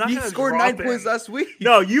 Right? I'm not. He scored 9 points last week.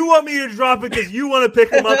 No, you want me to drop it because you want to pick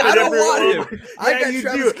him up. I don't want him. I got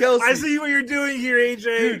Travis Kelce. I see what you're doing here, AJ.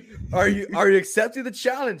 Dude, are you accepting the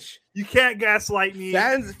challenge? You can't gaslight me.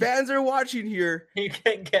 Fans are watching here. You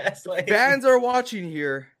can't gaslight. Fans are watching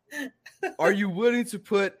here. Are you willing to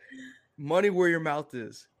put money where your mouth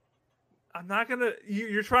is? I'm not gonna.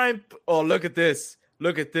 You're trying. Oh, look at this.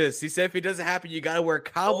 Look at this. He said if it doesn't happen, you got to wear a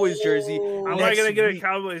Cowboys jersey. I'm not going to get a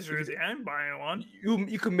Cowboys jersey. I'm buying one.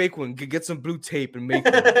 You can make one. Get some blue tape and make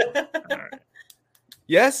one. All right.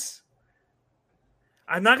 Yes?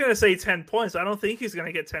 I'm not going to say 10 points. I don't think he's going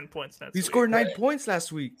to get 10 points next week. He scored 9 points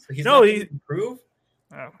last week. So he improved?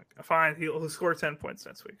 Oh, fine. He'll score 10 points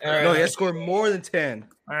next week. Right. No, he has scored more than 10.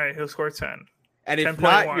 All right, he'll score 10. And if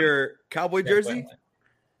not your Cowboy jersey?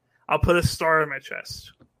 I'll put a star on my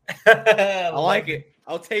chest. I like it.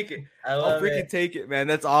 I'll take it. I'll freaking take it, man.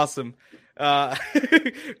 That's awesome.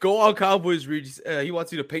 Go on Cowboys, Reed. He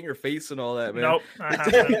wants you to paint your face and all that, man. Nope, I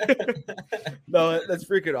haven't. No, that's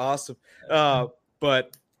freaking awesome.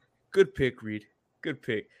 But good pick, Reed. Good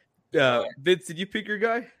pick. Vince, did you pick your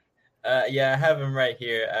guy? Yeah, I have him right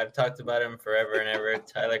here. I've talked about him forever and ever.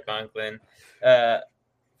 Tyler Conklin.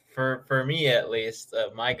 For me at least,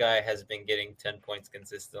 my guy has been getting 10 points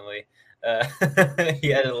consistently. He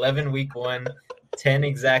had 11 week 1, 10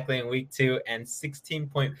 exactly in week 2, and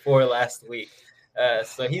 16.4 last week.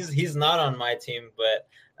 So he's not on my team, but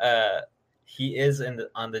he is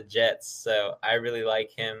on the Jets. So I really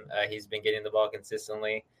like him. He's been getting the ball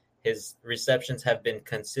consistently. His receptions have been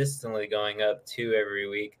consistently going up 2 every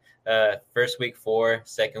week. First week 4,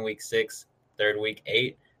 second week 6, third week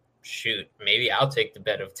 8. Shoot, maybe I'll take the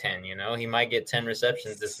bet of 10. He might get 10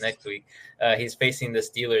 receptions this next week. He's facing the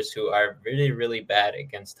Steelers, who are really, really bad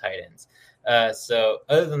against tight ends. So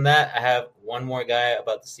other than that, I have one more guy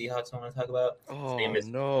about the Seahawks I want to talk about. His name is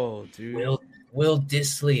dude. Will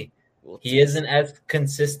Dissly. He isn't as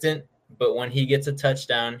consistent, but when he gets a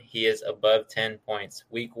touchdown, he is above 10 points.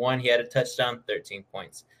 Week 1, he had a touchdown, 13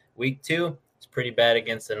 points. Week 2, it's pretty bad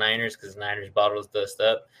against the Niners because the Niners bottled us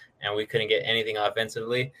up, and we couldn't get anything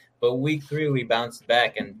offensively. But week 3, we bounced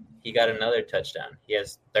back, and he got another touchdown. He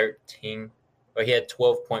has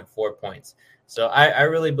 12.4 points. So I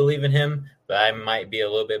really believe in him, but I might be a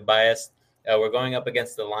little bit biased. We're going up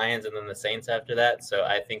against the Lions and then the Saints after that, so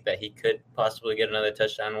I think that he could possibly get another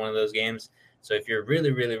touchdown in one of those games. So if you're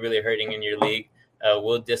really, really, really hurting in your league,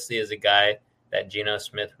 Will Dissly is a guy that Geno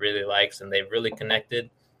Smith really likes, and they've really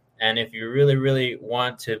connected. And if you really, really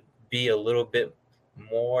want to be a little bit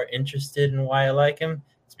more interested in why I like him,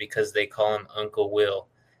 it's because they call him Uncle Will,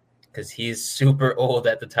 because he's super old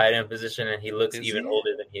at the tight end position, and he looks even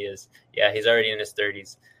older than he is. Yeah, he's already in his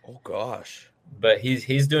 30s. Oh, gosh. But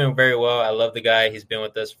he's doing very well. I love the guy. He's been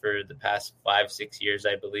with us for the past 5-6 years,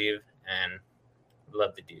 I believe, and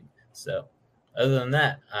love the dude. So other than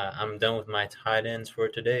that, I'm done with my tight ends for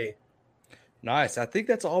today. Nice. I think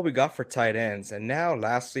that's all we got for tight ends. And now,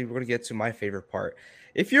 lastly, we're going to get to my favorite part.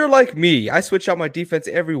 If you're like me, I switch out my defense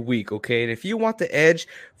every week, okay? And if you want the edge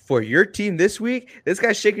for your team this week, this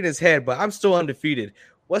guy's shaking his head, but I'm still undefeated.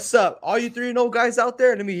 What's up? All you 3-0 guys out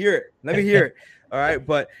there? Let me hear it. All right,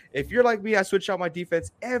 but if you're like me, I switch out my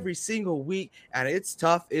defense every single week, and it's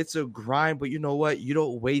tough. It's a grind, but you know what? You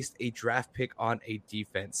don't waste a draft pick on a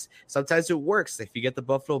defense. Sometimes it works. If you get the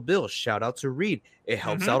Buffalo Bills, shout out to Reed. It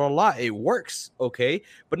helps out a lot. It works, okay?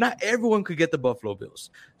 But not everyone could get the Buffalo Bills.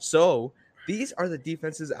 So these are the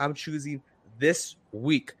defenses I'm choosing this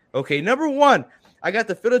week. Okay, number 1, I got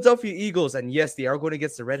the Philadelphia Eagles, and yes, they are going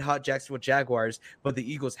against the red-hot Jacksonville Jaguars, but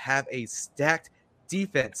the Eagles have a stacked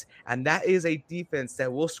defense, and that is a defense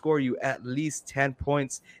that will score you at least 10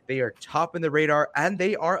 points. They are top in the radar, and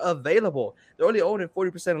they are available. They're only owned in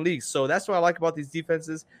 40% of leagues, so that's what I like about these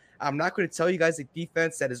defenses. I'm not going to tell you guys a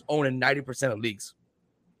defense that is owned in 90% of leagues.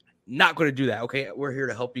 Not going to do that, okay? We're here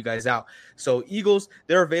to help you guys out. So Eagles,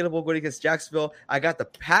 they're available going against Jacksonville. I got the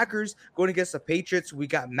Packers going against the Patriots. We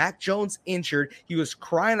got Mac Jones injured. He was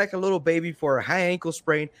crying like a little baby for a high ankle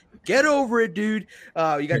sprain. Get over it, dude.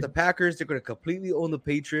 You got the Packers. They're going to completely own the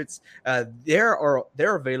Patriots. They're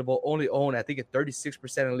available, only owned, I think, at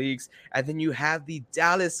 36% of leagues. And then you have the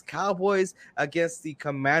Dallas Cowboys against the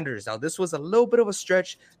Commanders. Now, this was a little bit of a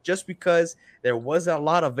stretch just because there wasn't a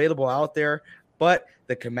lot available out there. But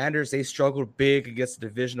the Commanders, they struggled big against the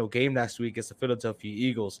divisional game last week against the Philadelphia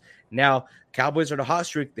Eagles. Now, Cowboys are the hot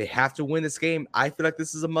streak. They have to win this game. I feel like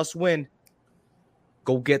this is a must-win.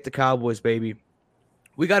 Go get the Cowboys, baby.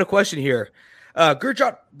 We got a question here.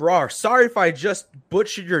 Gurjot Brar, sorry if I just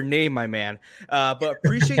butchered your name, my man. But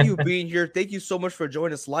appreciate you being here. Thank you so much for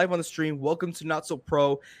joining us live on the stream. Welcome to Not So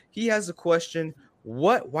Pro. He has a question.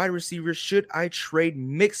 What wide receiver should I trade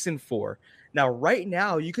Mixon for? Now, right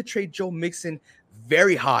now, you could trade Joe Mixon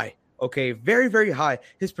very high, okay? Very, very high.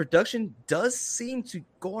 His production does seem to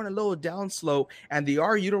go on a little down slope, and they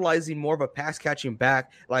are utilizing more of a pass-catching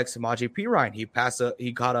back like Samaje Perine. He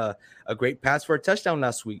caught a great pass for a touchdown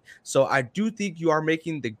last week. So I do think you are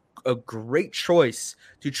making a great choice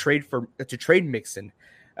to trade Mixon.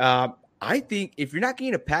 I think if you're not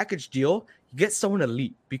getting a package deal, you get someone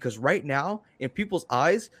elite, because right now, in people's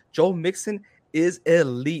eyes, Joe Mixon is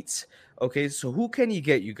elite. Okay, so who can you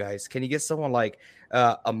get, you guys? Can you get someone like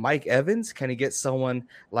a Mike Evans? Can you get someone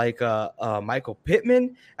like Michael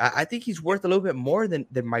Pittman? I think he's worth a little bit more than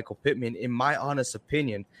Michael Pittman, in my honest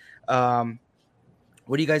opinion.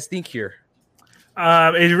 What do you guys think here?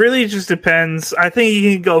 It really just depends. I think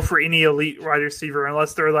you can go for any elite wide receiver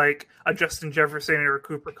unless they're like a Justin Jefferson or a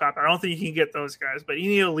Cooper Kupp. I don't think you can get those guys, but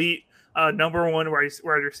any elite number one wide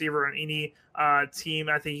receiver on any team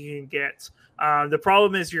I think you can get. The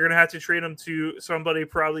problem is you're going to have to trade him to somebody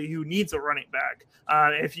probably who needs a running back.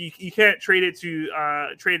 If you can't trade it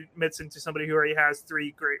to trade Mixon to somebody who already has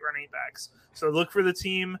 3 great running backs. So look for the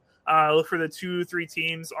team. Look for the 2-3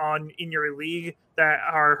 teams in your league that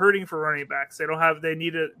are hurting for running backs. They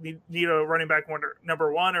need a running back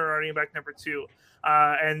number 1 or a running back number 2,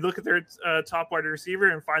 and look at their top wide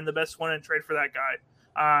receiver and find the best one and trade for that guy.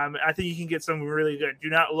 I think you can get someone really good. Do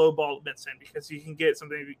not lowball Mixon because you can get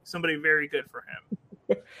somebody very good for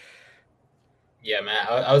him. Yeah, man.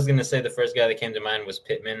 I was gonna say the first guy that came to mind was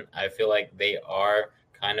Pittman. I feel like they are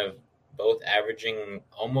kind of both averaging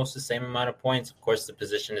almost the same amount of points. Of course, the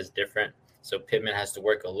position is different, so Pittman has to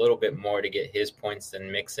work a little bit more to get his points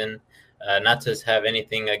than Mixon. Not to have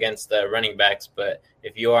anything against the running backs, but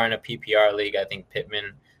if you are in a PPR league, I think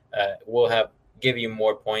Pittman will give you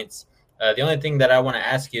more points. The only thing that I want to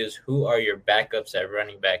ask you is who are your backups at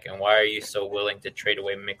running back, and why are you so willing to trade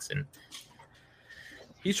away Mixon?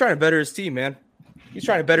 He's trying to better his team, man. He's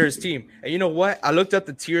trying to better his team. And you know what? I looked up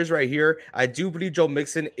the tiers right here. I do believe Joe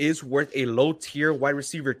Mixon is worth a low tier wide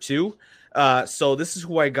receiver too. So this is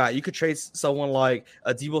who I got. You could trade someone like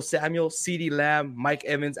Deebo Samuel, CeeDee Lamb, Mike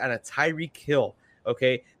Evans, and a Tyreek Hill.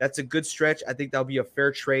 Okay, that's a good stretch. I think that'll be a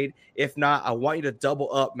fair trade. If not, I want you to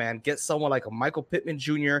double up, man. Get someone like a Michael Pittman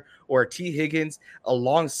Jr. or a T. Higgins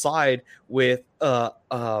alongside with a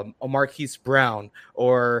Marquise Brown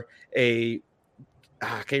or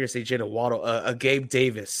I can't even say Jalen Waddle, a Gabe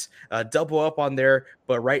Davis. Double up on there,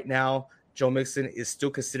 but right now, Joe Mixon is still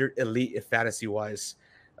considered elite if fantasy-wise.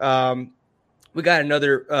 We got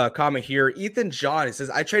another comment here. Ethan John, it says,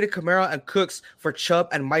 I traded Kamara and Cooks for Chubb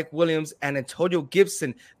and Mike Williams and Antonio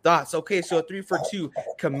Gibson. Thoughts? Okay, so a 3 for 2.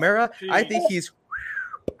 Kamara, I think he's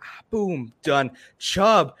boom, done.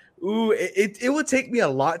 Chubb, ooh, it would take me a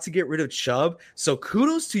lot to get rid of Chubb. So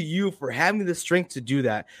kudos to you for having the strength to do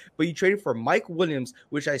that. But you traded for Mike Williams,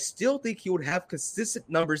 which I still think he would have consistent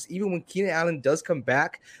numbers even when Keenan Allen does come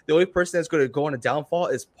back. The only person that's going to go on a downfall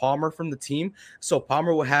is Palmer from the team. So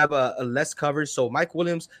Palmer will have a less coverage. So Mike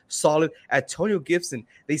Williams, solid. Antonio Gibson,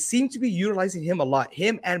 they seem to be utilizing him a lot.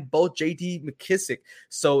 Him and both J.D. McKissick.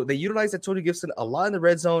 So they utilize Antonio Gibson a lot in the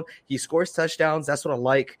red zone. He scores touchdowns. That's what I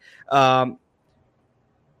like.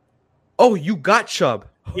 Oh, you got Chubb.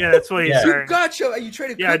 Yeah, that's what he's saying. You got Chubb. You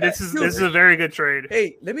traded. Yeah, this is a very good trade.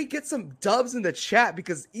 Hey, let me get some dubs in the chat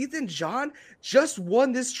because Ethan John just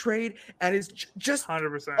won this trade and is just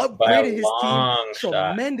 100% upgraded his team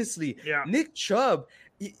tremendously. Yeah. Nick Chubb,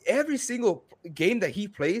 every single game that he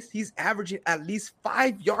plays, he's averaging at least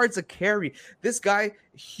 5 yards a carry. This guy,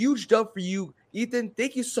 huge dub for you, Ethan.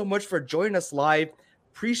 Thank you so much for joining us live.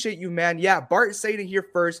 Appreciate you, man. Yeah, Bart saying it here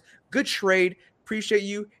first. Good trade. Appreciate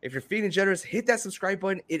you. If you're feeling generous, hit that subscribe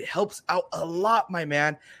button. It helps out a lot, my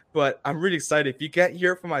man. But I'm really excited. If you can't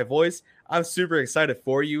hear it from my voice, I'm super excited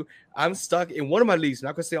for you. I'm stuck in one of my leagues. I'm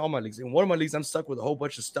not going to say all my leagues. In one of my leagues, I'm stuck with a whole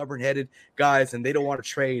bunch of stubborn-headed guys, and they don't want to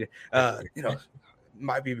trade.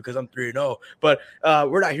 Might be because I'm 3-0. But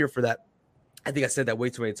we're not here for that. I think I said that way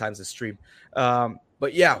too many times this stream.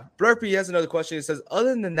 But yeah, Blurpy has another question. It says,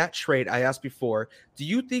 other than that trade I asked before, do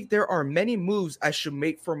you think there are many moves I should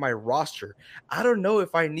make for my roster? I don't know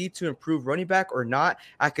if I need to improve running back or not.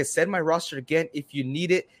 I could send my roster again if you need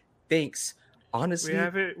it. Thanks. Honestly, we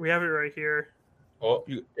have it right here. Oh,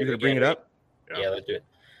 you're gonna bring it up? Yeah, let's do it.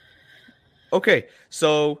 Okay,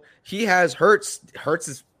 so he has Hurts. Hurts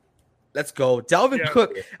is. Let's go. Dalvin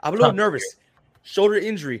Cook. I'm a little nervous. Shoulder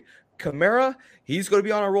injury. Kamara, he's going to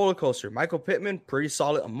be on a roller coaster. Michael Pittman, pretty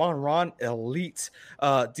solid. Amon-Ra, elite.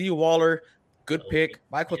 D. Waller, good pick.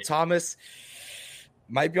 Michael Thomas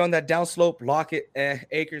might be on that downslope. Lockett,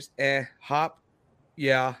 Akers, Hop.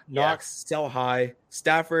 Yeah. Knox, sell high.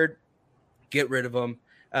 Stafford, get rid of him.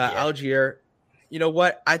 Algier, you know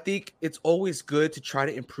what? I think it's always good to try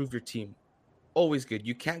to improve your team. Always good.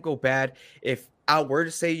 You can't go bad. If I were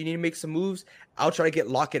to say you need to make some moves, I'll try to get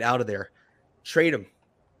Lockett out of there. Trade him.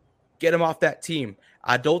 Get him off that team.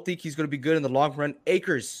 I don't think he's going to be good in the long run.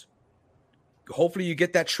 Akers, hopefully you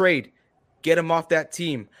get that trade. Get him off that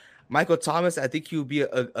team. Michael Thomas, I think he will be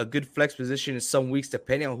a good flex position in some weeks,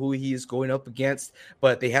 depending on who he is going up against.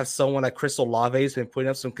 But they have someone like Chris Olave who's been putting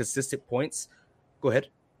up some consistent points. Go ahead.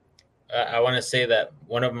 I want to say that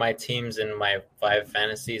one of my teams in my 5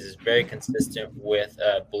 fantasies is very consistent with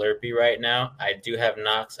Blurpy right now. I do have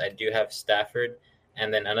Knox. I do have Stafford.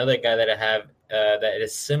 And then another guy that I have that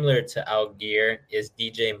is similar to Algier is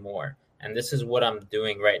DJ Moore. And this is what I'm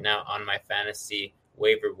doing right now on my fantasy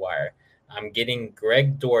waiver wire. I'm getting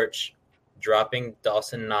Greg Dortch, dropping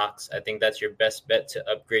Dawson Knox. I think that's your best bet to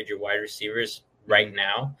upgrade your wide receivers right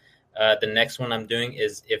now. The next one I'm doing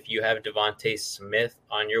is if you have Devontae Smith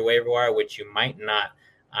on your waiver wire, which you might not,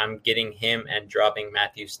 I'm getting him and dropping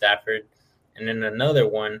Matthew Stafford. And then another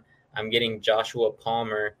one, I'm getting Joshua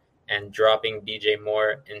Palmer and dropping DJ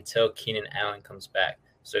Moore until Keenan Allen comes back.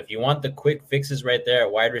 So if you want the quick fixes right there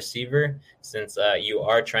at wide receiver, since you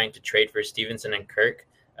are trying to trade for Stevenson and Kirk,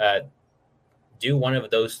 do one of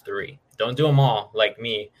those three. Don't do them all like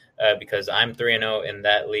me because I'm 3-0 in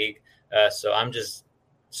that league. So I'm just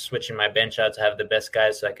switching my bench out to have the best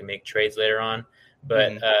guys so I can make trades later on.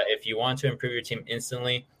 But if you want to improve your team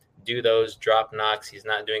instantly, do those. Drop Knox. He's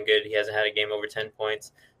not doing good. He hasn't had a game over 10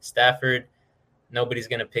 points. Stafford, nobody's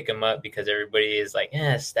going to pick him up because everybody is like,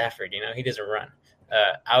 Stafford, he doesn't run.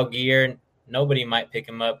 Algier, nobody might pick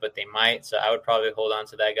him up, but they might. So I would probably hold on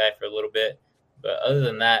to that guy for a little bit. But other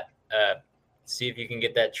than that, see if you can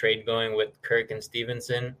get that trade going with Kirk and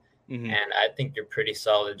Stevenson. And I think you're pretty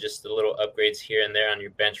solid. Just the little upgrades here and there on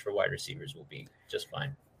your bench for wide receivers will be just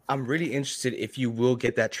fine. I'm really interested if you will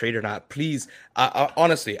get that trade or not. Please,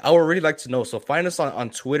 honestly, I would really like to know. So find us on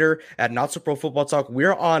Twitter at Not So Pro Football Talk.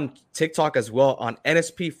 We're on TikTok as well on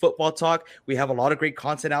NSP Football Talk. We have a lot of great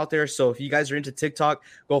content out there. So if you guys are into TikTok,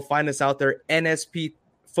 go find us out there, NSP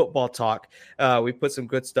Football Talk. We put some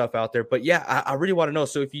good stuff out there. But yeah, I really want to know.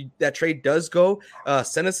 So if that trade does go,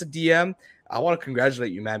 send us a DM. I want to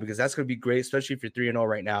congratulate you, man, because that's going to be great, especially if you're 3-0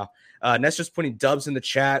 right now. Nestor's putting dubs in the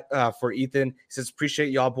chat for Ethan. He says, appreciate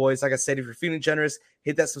y'all, boys. Like I said, if you're feeling generous,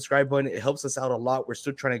 hit that subscribe button. It helps us out a lot. We're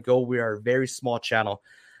still trying to go. We are a very small channel.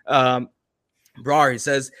 Brar, he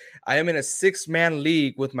says, I am in a 6-man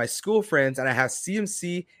league with my school friends, and I have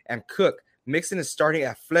CMC and Cook. Mixon is starting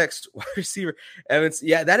at flex wide receiver. Evans,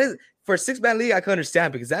 yeah, that is for a 6-man league. I can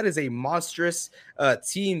understand because that is a monstrous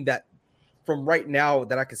team that from right now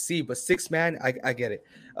that I can see. But 6-man, I get it.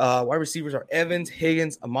 Wide receivers are Evans,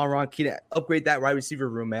 Higgins, Amon-Ra, Keenan. Upgrade that wide receiver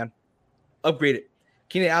room, man. Upgrade it.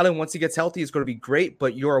 Keenan Allen, once he gets healthy, is going to be great.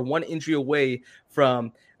 But you're one injury away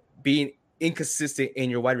from being inconsistent in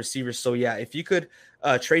your wide receivers. So yeah, if you could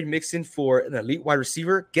trade Mixon for an elite wide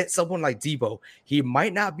receiver, get someone like Debo. He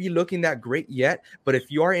might not be looking that great yet, but if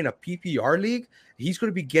you are in a PPR league, he's going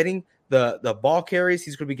to be getting the ball carries.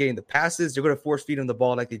 He's going to be getting the passes. They're going to force feed him the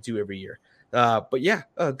ball like they do every year. But yeah,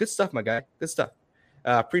 good stuff, my guy. Good stuff.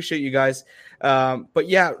 Appreciate you guys. But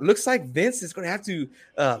yeah, looks like Vince is going to have to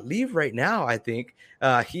leave right now. I think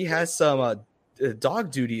he has some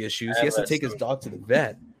dog duty issues. He has to take his dog to the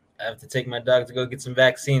vet. I have to take my dog to go get some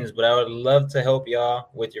vaccines, but I would love to help y'all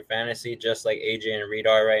with your fantasy, just like AJ and Reed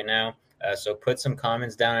are right now. So put some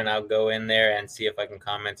comments down, and I'll go in there and see if I can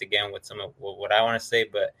comment again with some of what I want to say.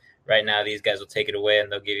 But right now, these guys will take it away,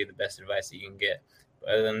 and they'll give you the best advice that you can get. But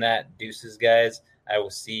other than that, deuces, guys. I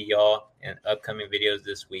will see y'all in upcoming videos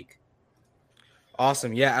this week.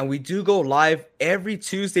 Awesome. Yeah. And we do go live every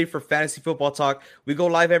Tuesday for Fantasy Football Talk. We go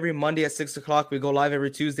live every Monday at 6 o'clock. We go live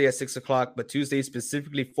every Tuesday at 6 o'clock, but Tuesday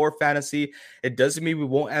specifically for fantasy. It doesn't mean we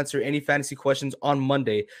won't answer any fantasy questions on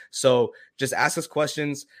Monday. So just ask us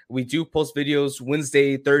questions. We do post videos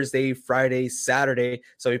Wednesday, Thursday, Friday, Saturday.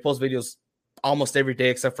 So we post videos almost every day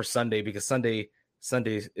except for Sunday, because Sunday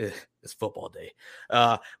is football day.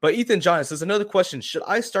 But Ethan John says, another question. Should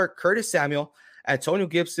I start Curtis Samuel, Antonio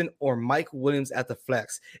Gibson, or Mike Williams at the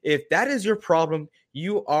flex? If that is your problem,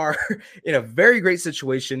 you are in a very great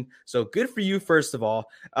situation. So good for you, first of all.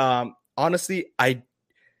 Honestly, I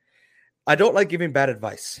don't like giving bad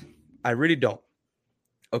advice. I really don't.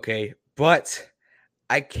 Okay, but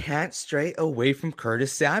I can't stray away from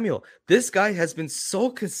Curtis Samuel. This guy has been so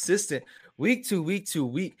consistent week to week to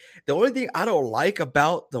week. The only thing I don't like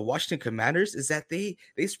about the Washington Commanders is that they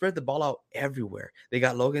spread the ball out everywhere. They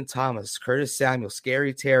got Logan Thomas, Curtis Samuel,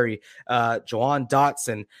 Scary Terry, Jawan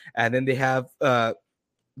Dotson, and then they have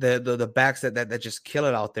the backs that just kill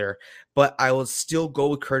it out there. But I will still go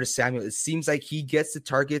with Curtis Samuel. It seems like he gets the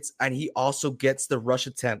targets and he also gets the rush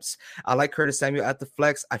attempts. I like Curtis Samuel at the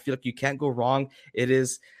flex. I feel like you can't go wrong. It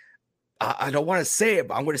is, I don't want to say it,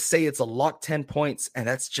 but I'm going to say it's a lock 10 points, and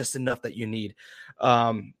that's just enough that you need.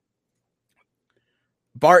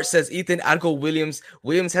 Bart says, Ethan, I'd go Williams.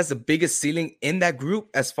 Williams has the biggest ceiling in that group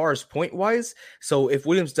as far as point-wise. So if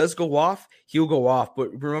Williams does go off, he'll go off.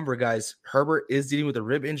 But remember, guys, Herbert is dealing with a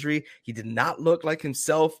rib injury. He did not look like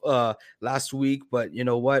himself last week, but you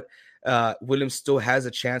know what? Williams still has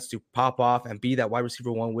a chance to pop off and be that wide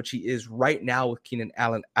receiver one, which he is right now with Keenan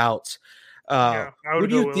Allen out. I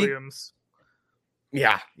would go Williams.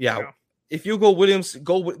 Yeah. If you go Williams,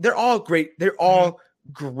 they're all great. They're all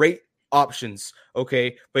great options,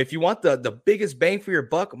 okay? But if you want the biggest bang for your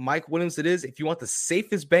buck, Mike Williams it is. If you want the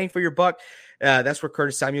safest bang for your buck, that's where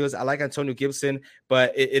Curtis Samuel is. I like Antonio Gibson,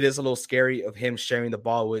 but it is a little scary of him sharing the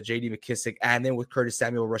ball with J.D. McKissic and then with Curtis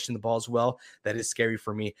Samuel rushing the ball as well. That is scary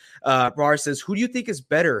for me. Rar says, who do you think is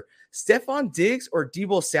better, Stephon Diggs or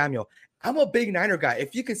Deebo Samuel? I'm a big Niner guy.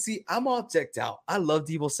 If you can see, I'm all decked out. I love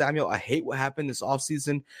Deebo Samuel. I hate what happened this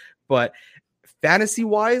offseason, but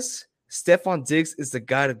fantasy-wise, Stephon Diggs is the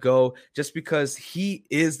guy to go just because he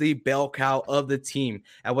is the bell cow of the team.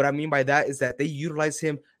 And what I mean by that is that they utilize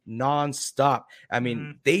him nonstop. I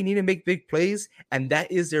mean, they need to make big plays, and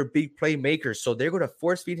that is their big playmaker. So they're going to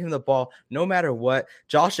force feed him the ball no matter what.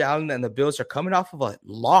 Josh Allen and the Bills are coming off of a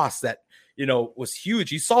loss that, was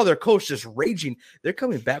huge. You saw their coach just raging. They're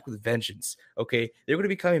coming back with vengeance, okay? They're going to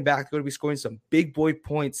be coming back. They're going to be scoring some big boy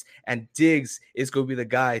points, and Diggs is going to be the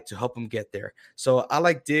guy to help them get there. So I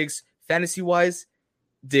like Diggs. Fantasy-wise,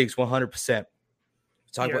 Diggs 100%.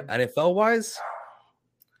 Talk about NFL-wise,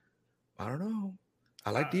 I don't know. I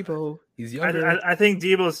like Deebo. He's younger. I think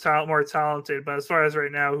Deebo's more talented, but as far as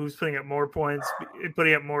right now, who's putting up more points,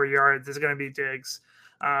 putting up more yards, is going to be Diggs.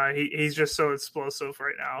 He's just so explosive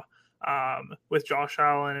right now with Josh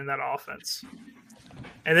Allen in that offense.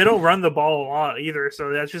 And they don't run the ball a lot either,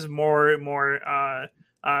 so that's just more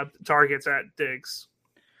targets at Diggs.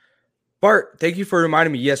 Bart, thank you for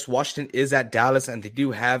reminding me. Yes, Washington is at Dallas, and they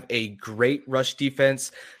do have a great rush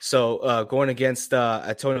defense. So going against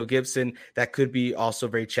Antonio Gibson, that could be also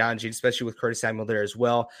very challenging, especially with Curtis Samuel there as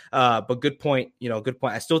well. But good point. Good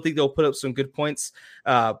point. I still think they'll put up some good points.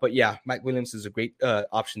 But yeah, Mike Williams is a great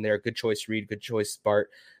option there. Good choice, Reed. Good choice,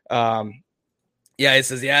 Bart. Yeah, it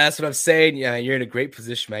says, yeah, that's what I'm saying. Yeah, you're in a great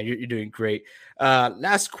position, man. You're doing great.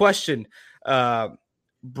 Last question.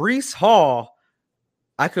 Breece Hall,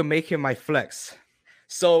 I could make him my flex.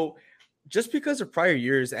 So just because of prior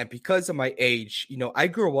years and because of my age, I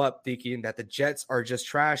grew up thinking that the Jets are just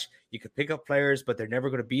trash. You could pick up players, but they're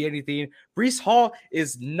never going to be anything. Breece Hall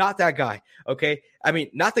is not that guy, okay? I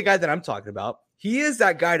mean, not the guy that I'm talking about. He is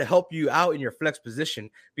that guy to help you out in your flex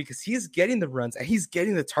position because he's getting the runs and he's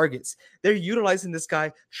getting the targets. They're utilizing this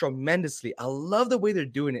guy tremendously. I love the way they're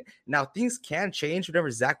doing it. Now, things can change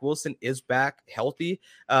whenever Zach Wilson is back healthy,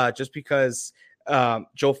 just because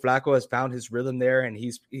Joe Flacco has found his rhythm there and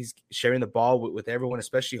he's sharing the ball with everyone,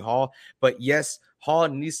 especially Hall. But yes, Hall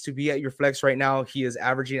needs to be at your flex right now. He is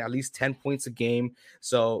averaging at least 10 points a game.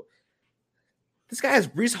 So this guy has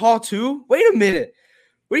Breece Hall too. Wait a minute.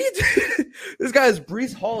 What are you doing? This guy has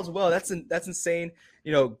Breece Hall as well. That's insane.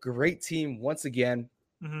 Great team once again.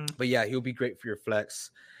 But yeah, he'll be great for your flex.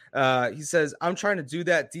 He says, I'm trying to do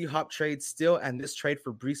that D-Hop trade still, and this trade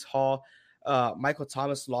for Breece Hall, Michael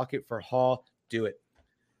Thomas, Lockett for Hall. Do it.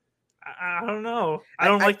 I don't know. I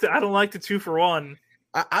don't like the 2-for-1.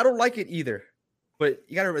 I don't like it either. But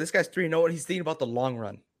you gotta remember, this guy's 3-0 and he's thinking about the long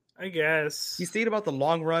run. I guess he's thinking about the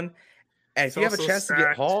long run. And if you have a chance to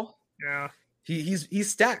get Hall, yeah, he's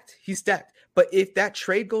stacked. He's stacked. But if that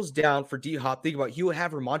trade goes down for D-Hop, think about it, he will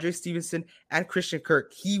have Ramondre Stevenson and Christian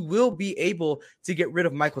Kirk. He will be able to get rid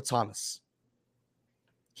of Michael Thomas.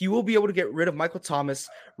 He will be able to get rid of Michael Thomas,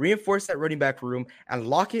 reinforce that running back room, and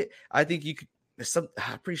Lockett. I think you could.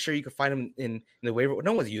 I'm pretty sure you could find him in the waiver.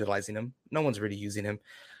 No one's utilizing him. No one's really using him.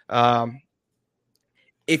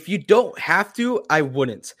 If you don't have to, I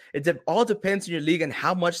wouldn't. It all depends on your league and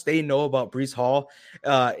how much they know about Breece Hall.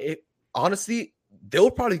 Honestly, they'll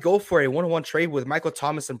probably go for a 1-on-1 trade with Michael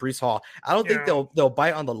Thomas and Breece Hall. I don't think they'll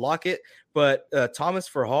bite on the Lockett, but Thomas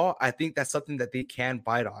for Hall, I think that's something that they can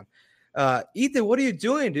bite on. Ethan, what are you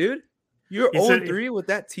doing, dude? You're 0-3 with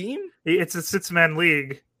that team? It's a 6-man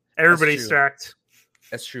league. Everybody's stacked.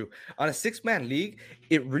 That's true. On a 6-man league,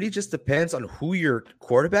 it really just depends on who your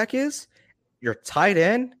quarterback is, your tight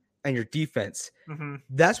end, and your defense.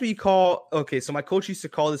 That's what you call, okay, so my coach used to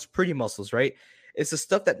call this pretty muscles, right? It's the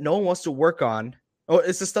stuff that no one wants to work on, or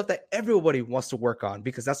it's the stuff that everybody wants to work on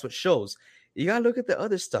because that's what shows. You got to look at the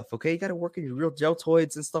other stuff, okay? You got to work in your real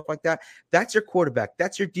deltoids and stuff like that. That's your quarterback.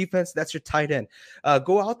 That's your defense. That's your tight end.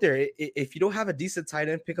 Go out there. If you don't have a decent tight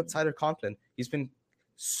end, pick up Tyler Conklin. He's been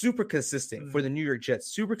super consistent for the New York Jets.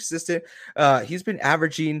 Super consistent. He's been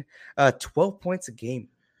averaging 12 points a game.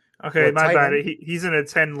 Okay, my bad. He's in a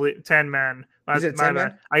 10-man. He's a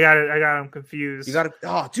 10-man? I got him confused. You got to.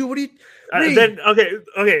 Oh, dude, what are you?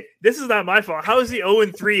 Okay. This is not my fault. How is he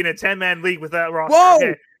 0-3 in a 10-man league with that roster? Whoa,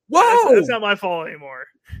 okay. whoa! That's not my fault anymore.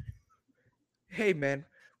 Hey, man,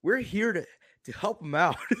 we're here to help him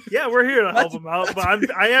out. Yeah, we're here to help him out,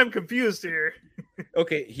 but I am confused here.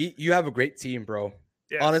 Okay, you have a great team, bro.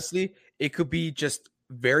 Yes. Honestly, it could be just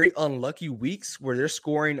very unlucky weeks where they're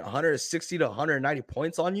scoring 160 to 190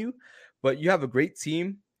 points on you, but you have a great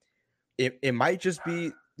team. It might just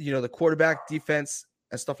be, the quarterback, defense,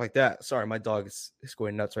 and stuff like that. Sorry, my dog is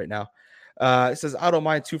going nuts right now. It says, I don't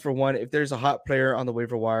mind 2 for 1 if there's a hot player on the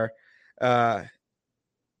waiver wire.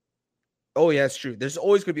 Oh, yeah, it's true. There's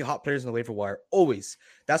always going to be hot players on the waiver wire. Always.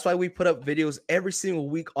 That's why we put up videos every single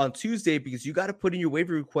week on Tuesday, because you got to put in your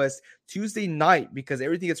waiver request Tuesday night, because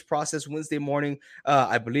everything gets processed Wednesday morning.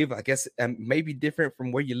 I guess, and maybe different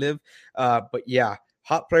from where you live. But yeah,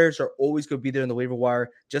 hot players are always going to be there in the waiver wire.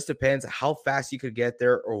 Just depends how fast you could get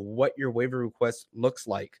there or what your waiver request looks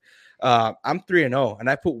like. I'm 3-0, and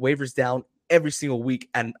I put waivers down every single week,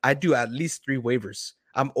 and I do at least 3 waivers.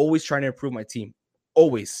 I'm always trying to improve my team.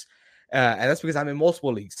 Always. And that's because I'm in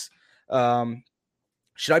multiple leagues.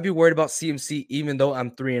 Should I be worried about CMC even though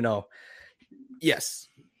I'm 3-0? Yes.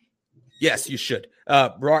 Yes, you should.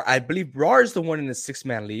 I believe Brar is the one in the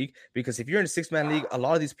 6-man league, because if you're in a 6-man league, a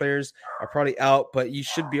lot of these players are probably out, but you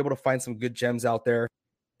should be able to find some good gems out there.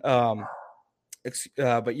 But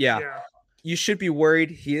yeah, you should be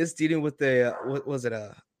worried. He is dealing with what was it,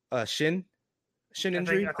 a shin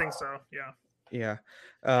injury? I think so. Yeah. Yeah.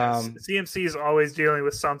 CMC is always dealing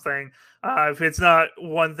with something. If it's not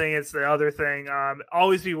one thing, it's the other thing.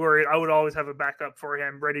 Always be worried. I would always have a backup for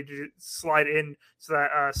him ready to slide in to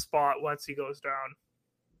that spot once he goes down.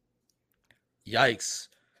 Yikes.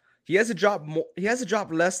 He has a drop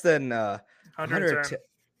less than 110.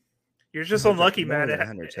 You're just unlucky, man.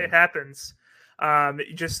 It happens.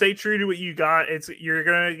 Just stay true to what you got. You're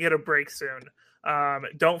going to get a break soon.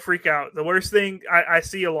 Don't freak out. The worst thing I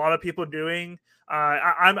see a lot of people doing,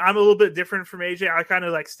 I'm a little bit different from AJ. I kind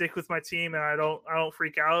of like stick with my team, and I don't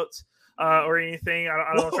freak out or anything.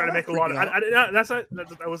 I don't try to make a lot of.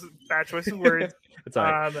 That was a bad choice of words.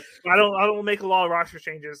 Right. I don't make a lot of roster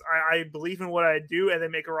changes. I believe in what I do, and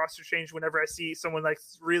then make a roster change whenever I see someone like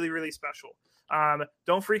really, really special.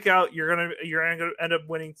 Don't freak out. You're gonna end up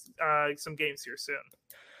winning some games here soon.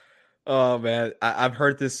 Oh man, I've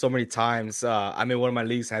heard this so many times. I'm in one of my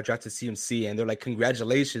leagues and I drafted CMC, and they're like,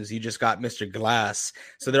 "Congratulations, you just got Mr. Glass."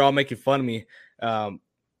 So they're all making fun of me. I'm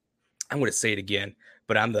gonna say it again,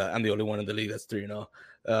 but I'm the only one in the league that's 3-0.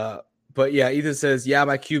 But yeah, Ethan says, "Yeah,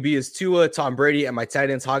 my QB is Tua, Tom Brady, and my tight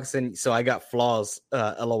end's Hawkinson, so I got flaws."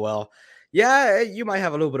 LOL. Yeah, you might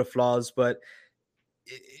have a little bit of flaws, but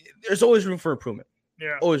there's always room for improvement.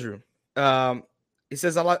 Yeah, always room. He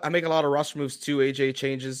says, I make a lot of roster moves too. AJ,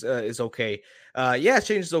 changes is okay. Yeah,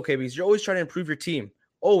 change is okay, because you're always trying to improve your team.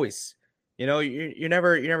 Always. You're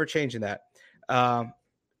never changing that.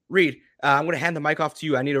 Reed, I'm going to hand the mic off to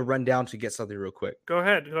you. I need to run down to get something real quick. Go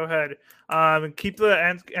ahead. Keep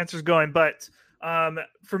the answers going. But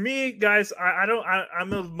for me, guys,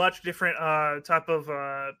 I'm a much different type of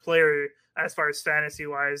player as far as fantasy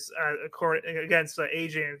wise, against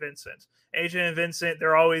AJ and Vincent. AJ and Vincent,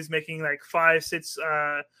 they're always making like 5, 6.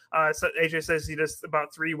 AJ says he does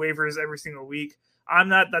about 3 waivers every single week. I'm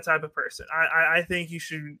not that type of person. I think you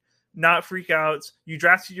should not freak out. You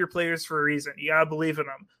drafted your players for a reason. You gotta believe in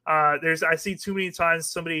them. I see too many times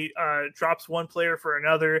somebody drops one player for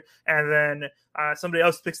another, and then somebody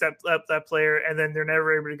else picks up that player, and then they're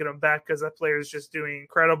never able to get them back because that player is just doing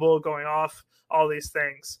incredible, going off, all these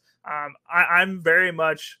things. I'm very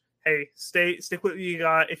much, hey, stick with what you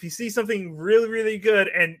got. If you see something really, really good,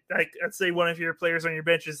 and like let's say one of your players on your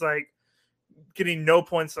bench is like getting no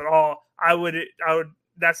points at all, I would.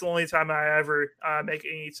 That's the only time I ever make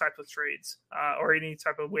any type of trades or any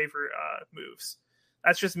type of waiver moves.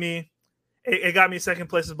 That's just me. It got me second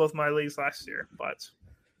place in both my leagues last year, but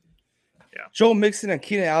yeah. Joe Mixon and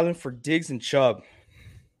Keenan Allen for Diggs and Chubb.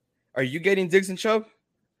 Are you getting Diggs and Chubb?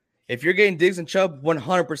 If you're getting Diggs and Chubb,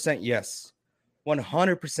 100% yes.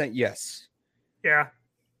 100% yes. Yeah.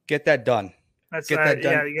 Get that done. Get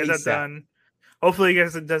that done. Hopefully,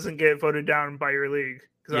 it doesn't get voted down by your league.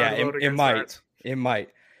 Yeah, it might. It might.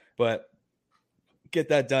 But get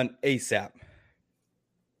that done ASAP.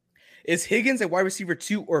 Is Higgins a wide receiver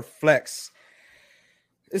 2 or flex?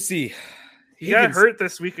 Let's see. He got hurt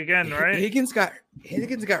this week again, right? Higgins got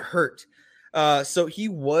hurt. So he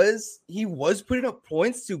was putting up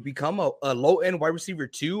points to become a low end wide receiver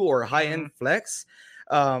 2 or a high end flex.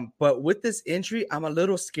 But with this injury, I'm a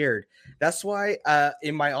little scared. That's why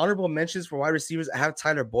in my honorable mentions for wide receivers, I have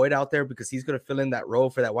Tyler Boyd out there because he's going to fill in that role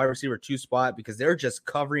for that wide receiver 2 spot because they're just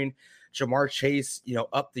covering Jamar Chase,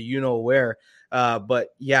 up the where. But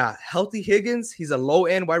yeah, healthy Higgins, he's a low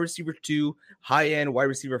end wide receiver 2, high end wide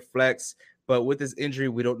receiver flex. But with this injury,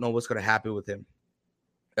 we don't know what's going to happen with him.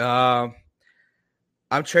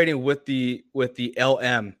 I'm trading with the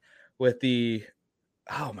LM, with the.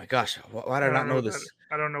 Oh my gosh! Why did I not know this?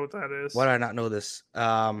 I don't know what that is. Why did I not know this?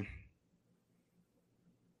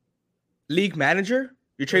 League manager?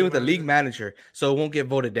 You're trading with a league manager, so it won't get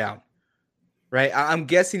voted down. Right? I'm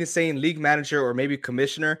guessing it's saying league manager or maybe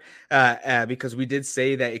commissioner because we did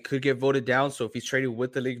say that it could get voted down. So if he's trading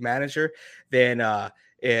with the league manager, then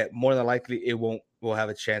more than likely it will have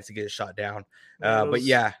a chance to get it shot down. But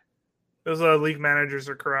yeah. Those league managers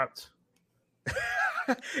are corrupt.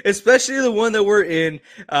 Especially the one that we're in,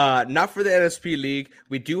 not for the NSP league.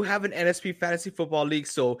 We do have an NSP fantasy football league.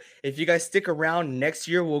 So if you guys stick around next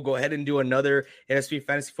year, we'll go ahead and do another NSP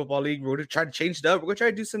fantasy football league. We're going to try to change it up. We're going to try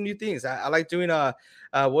to do some new things. I like doing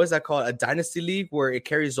what is that called? A dynasty league where it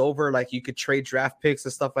carries over. Like you could trade draft picks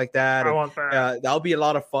and stuff like that. I want that. That'll be a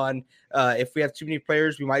lot of fun. If we have too many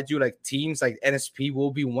players, we might do like teams. Like NSP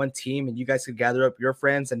will be one team and you guys could gather up your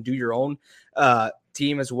friends and do your own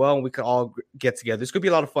team as well, and we can all get together. This could be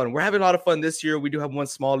a lot of fun. We're having a lot of fun this year. We do have one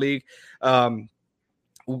small league.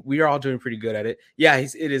 We are all doing pretty good at it. Yeah,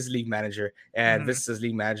 it is league manager, and Vince is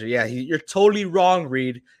league manager. Yeah, you're totally wrong,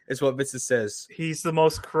 Reed, is what Vince says. He's the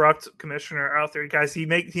most corrupt commissioner out there, guys. He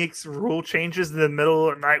makes rule changes in the middle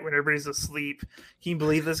of the night when everybody's asleep. Can you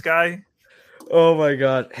believe this guy? Oh my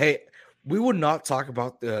God. Hey, we will not talk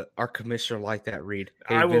about our commissioner like that, Reed.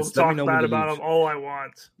 Hey, I will Vince, talk bad about him all I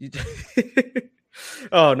want.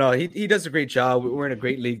 Oh no, he does a great job. We're in a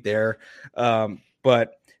great league there.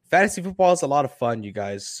 But fantasy football is a lot of fun, you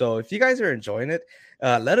guys. So if you guys are enjoying it,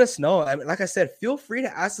 let us know. I mean, like I said, feel free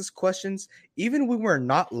to ask us questions even when we're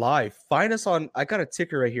not live. Find us on, I got a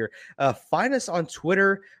ticker right here. Find us on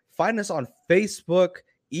Twitter, find us on Facebook,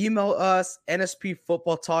 email us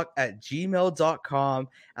nspfootballtalk@gmail.com.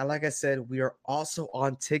 And like I said, we are also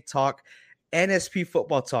on TikTok, NSP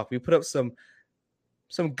Football Talk. We put up some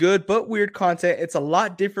good but weird content. It's a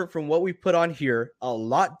lot different from what we put on here, a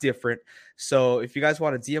lot different. So if you guys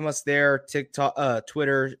want to DM us there, TikTok,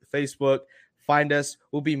 Twitter, Facebook, find us.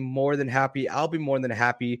 We'll be more than happy. I'll be more than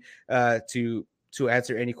happy to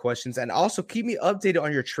answer any questions. And also keep me updated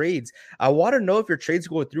on your trades. I want to know if your trades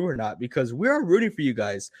go through or not, because we are rooting for you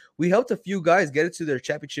guys. We helped a few guys get into their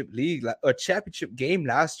championship league, a championship game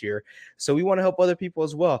last year. So we want to help other people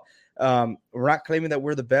as well. We're not claiming that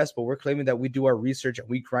we're the best, but we're claiming that we do our research and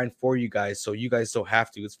we grind for you guys, so you guys don't have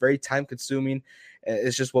to. It's very time consuming.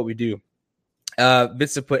 It's just what we do.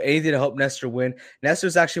 Vincent put anything to help Nestor win.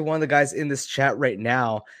 Nestor's actually one of the guys in this chat right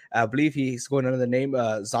now. I believe he's going under the name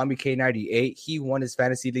Zombie K98. He won his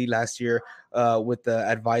fantasy league last year with the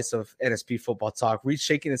advice of NSP Football Talk. Reed's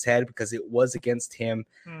shaking his head because it was against him.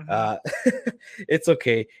 It's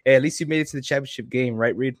okay. Hey, at least you made it to the championship game,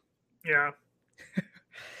 right, Reed? Yeah.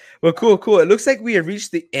 Well, cool. It looks like we have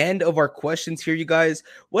reached the end of our questions here, you guys.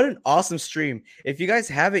 What an awesome stream. If you guys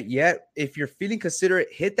haven't yet, if you're feeling considerate,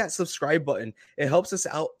 hit that subscribe button. It helps us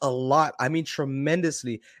out a lot. I mean,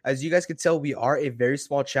 tremendously. As you guys can tell, we are a very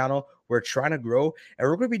small channel. We're trying to grow, and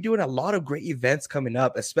we're going to be doing a lot of great events coming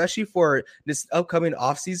up, especially for this upcoming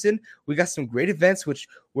off season. We got some great events, which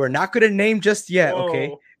we're not going to name just yet. Whoa.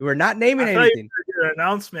 Okay. We're not naming anything. Your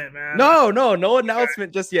announcement, man. No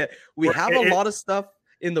announcement just yet. We have a lot of stuff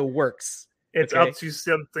in the works. It's up to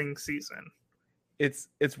something season. It's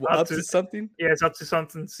up to something? Yeah, it's up to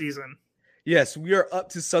something season. Yes, we are up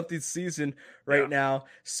to something season right now.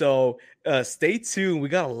 So stay tuned. We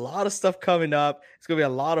got a lot of stuff coming up. It's going to be a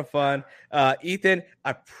lot of fun. Ethan,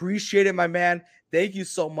 I appreciate it, my man. Thank you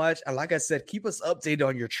so much. And like I said, keep us updated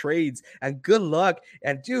on your trades and good luck.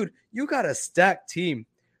 And dude, you got a stacked team.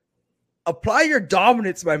 Apply your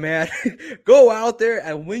dominance, my man. Go out there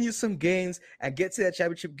and win you some games and get to that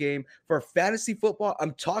championship game. For fantasy football,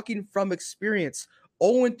 I'm talking from experience.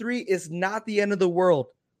 0-3 is not the end of the world,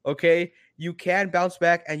 okay? You can bounce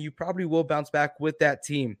back, and you probably will bounce back with that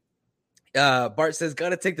team. Bart says,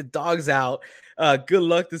 gotta take the dogs out. Good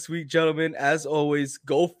luck this week, gentlemen. As always,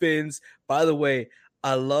 go Fins. By the way,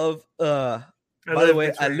 I live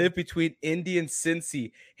between Indy and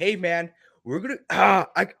Cincy. Hey, man. We're gonna.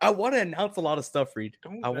 I want to announce a lot of stuff, Reed.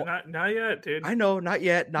 Not yet, dude. I know, not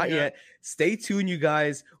yet. Stay tuned, you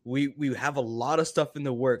guys. We have a lot of stuff in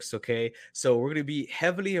the works. Okay, so we're gonna be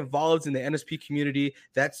heavily involved in the NSP community.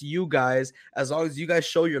 That's you guys. As long as you guys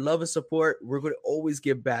show your love and support, we're gonna always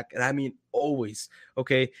give back, and I mean always.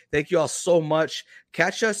 Okay, thank you all so much.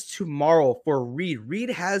 Catch us tomorrow for Reed. Reed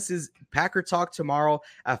has his Packer Talk tomorrow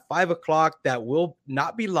at 5:00. That will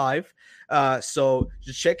not be live. So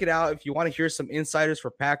just check it out. If you want to hear some insiders for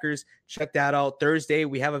Packers, check that out. Thursday,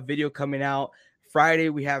 we have a video coming out. Friday,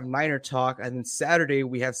 we have Niner Talk. And then Saturday,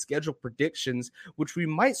 we have scheduled predictions, which we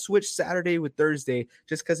might switch Saturday with Thursday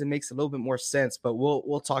just because it makes a little bit more sense. But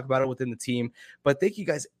we'll talk about it within the team. But thank you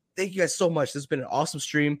guys so much. This has been an awesome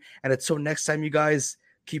stream. And until next time, you guys,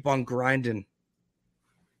 keep on grinding.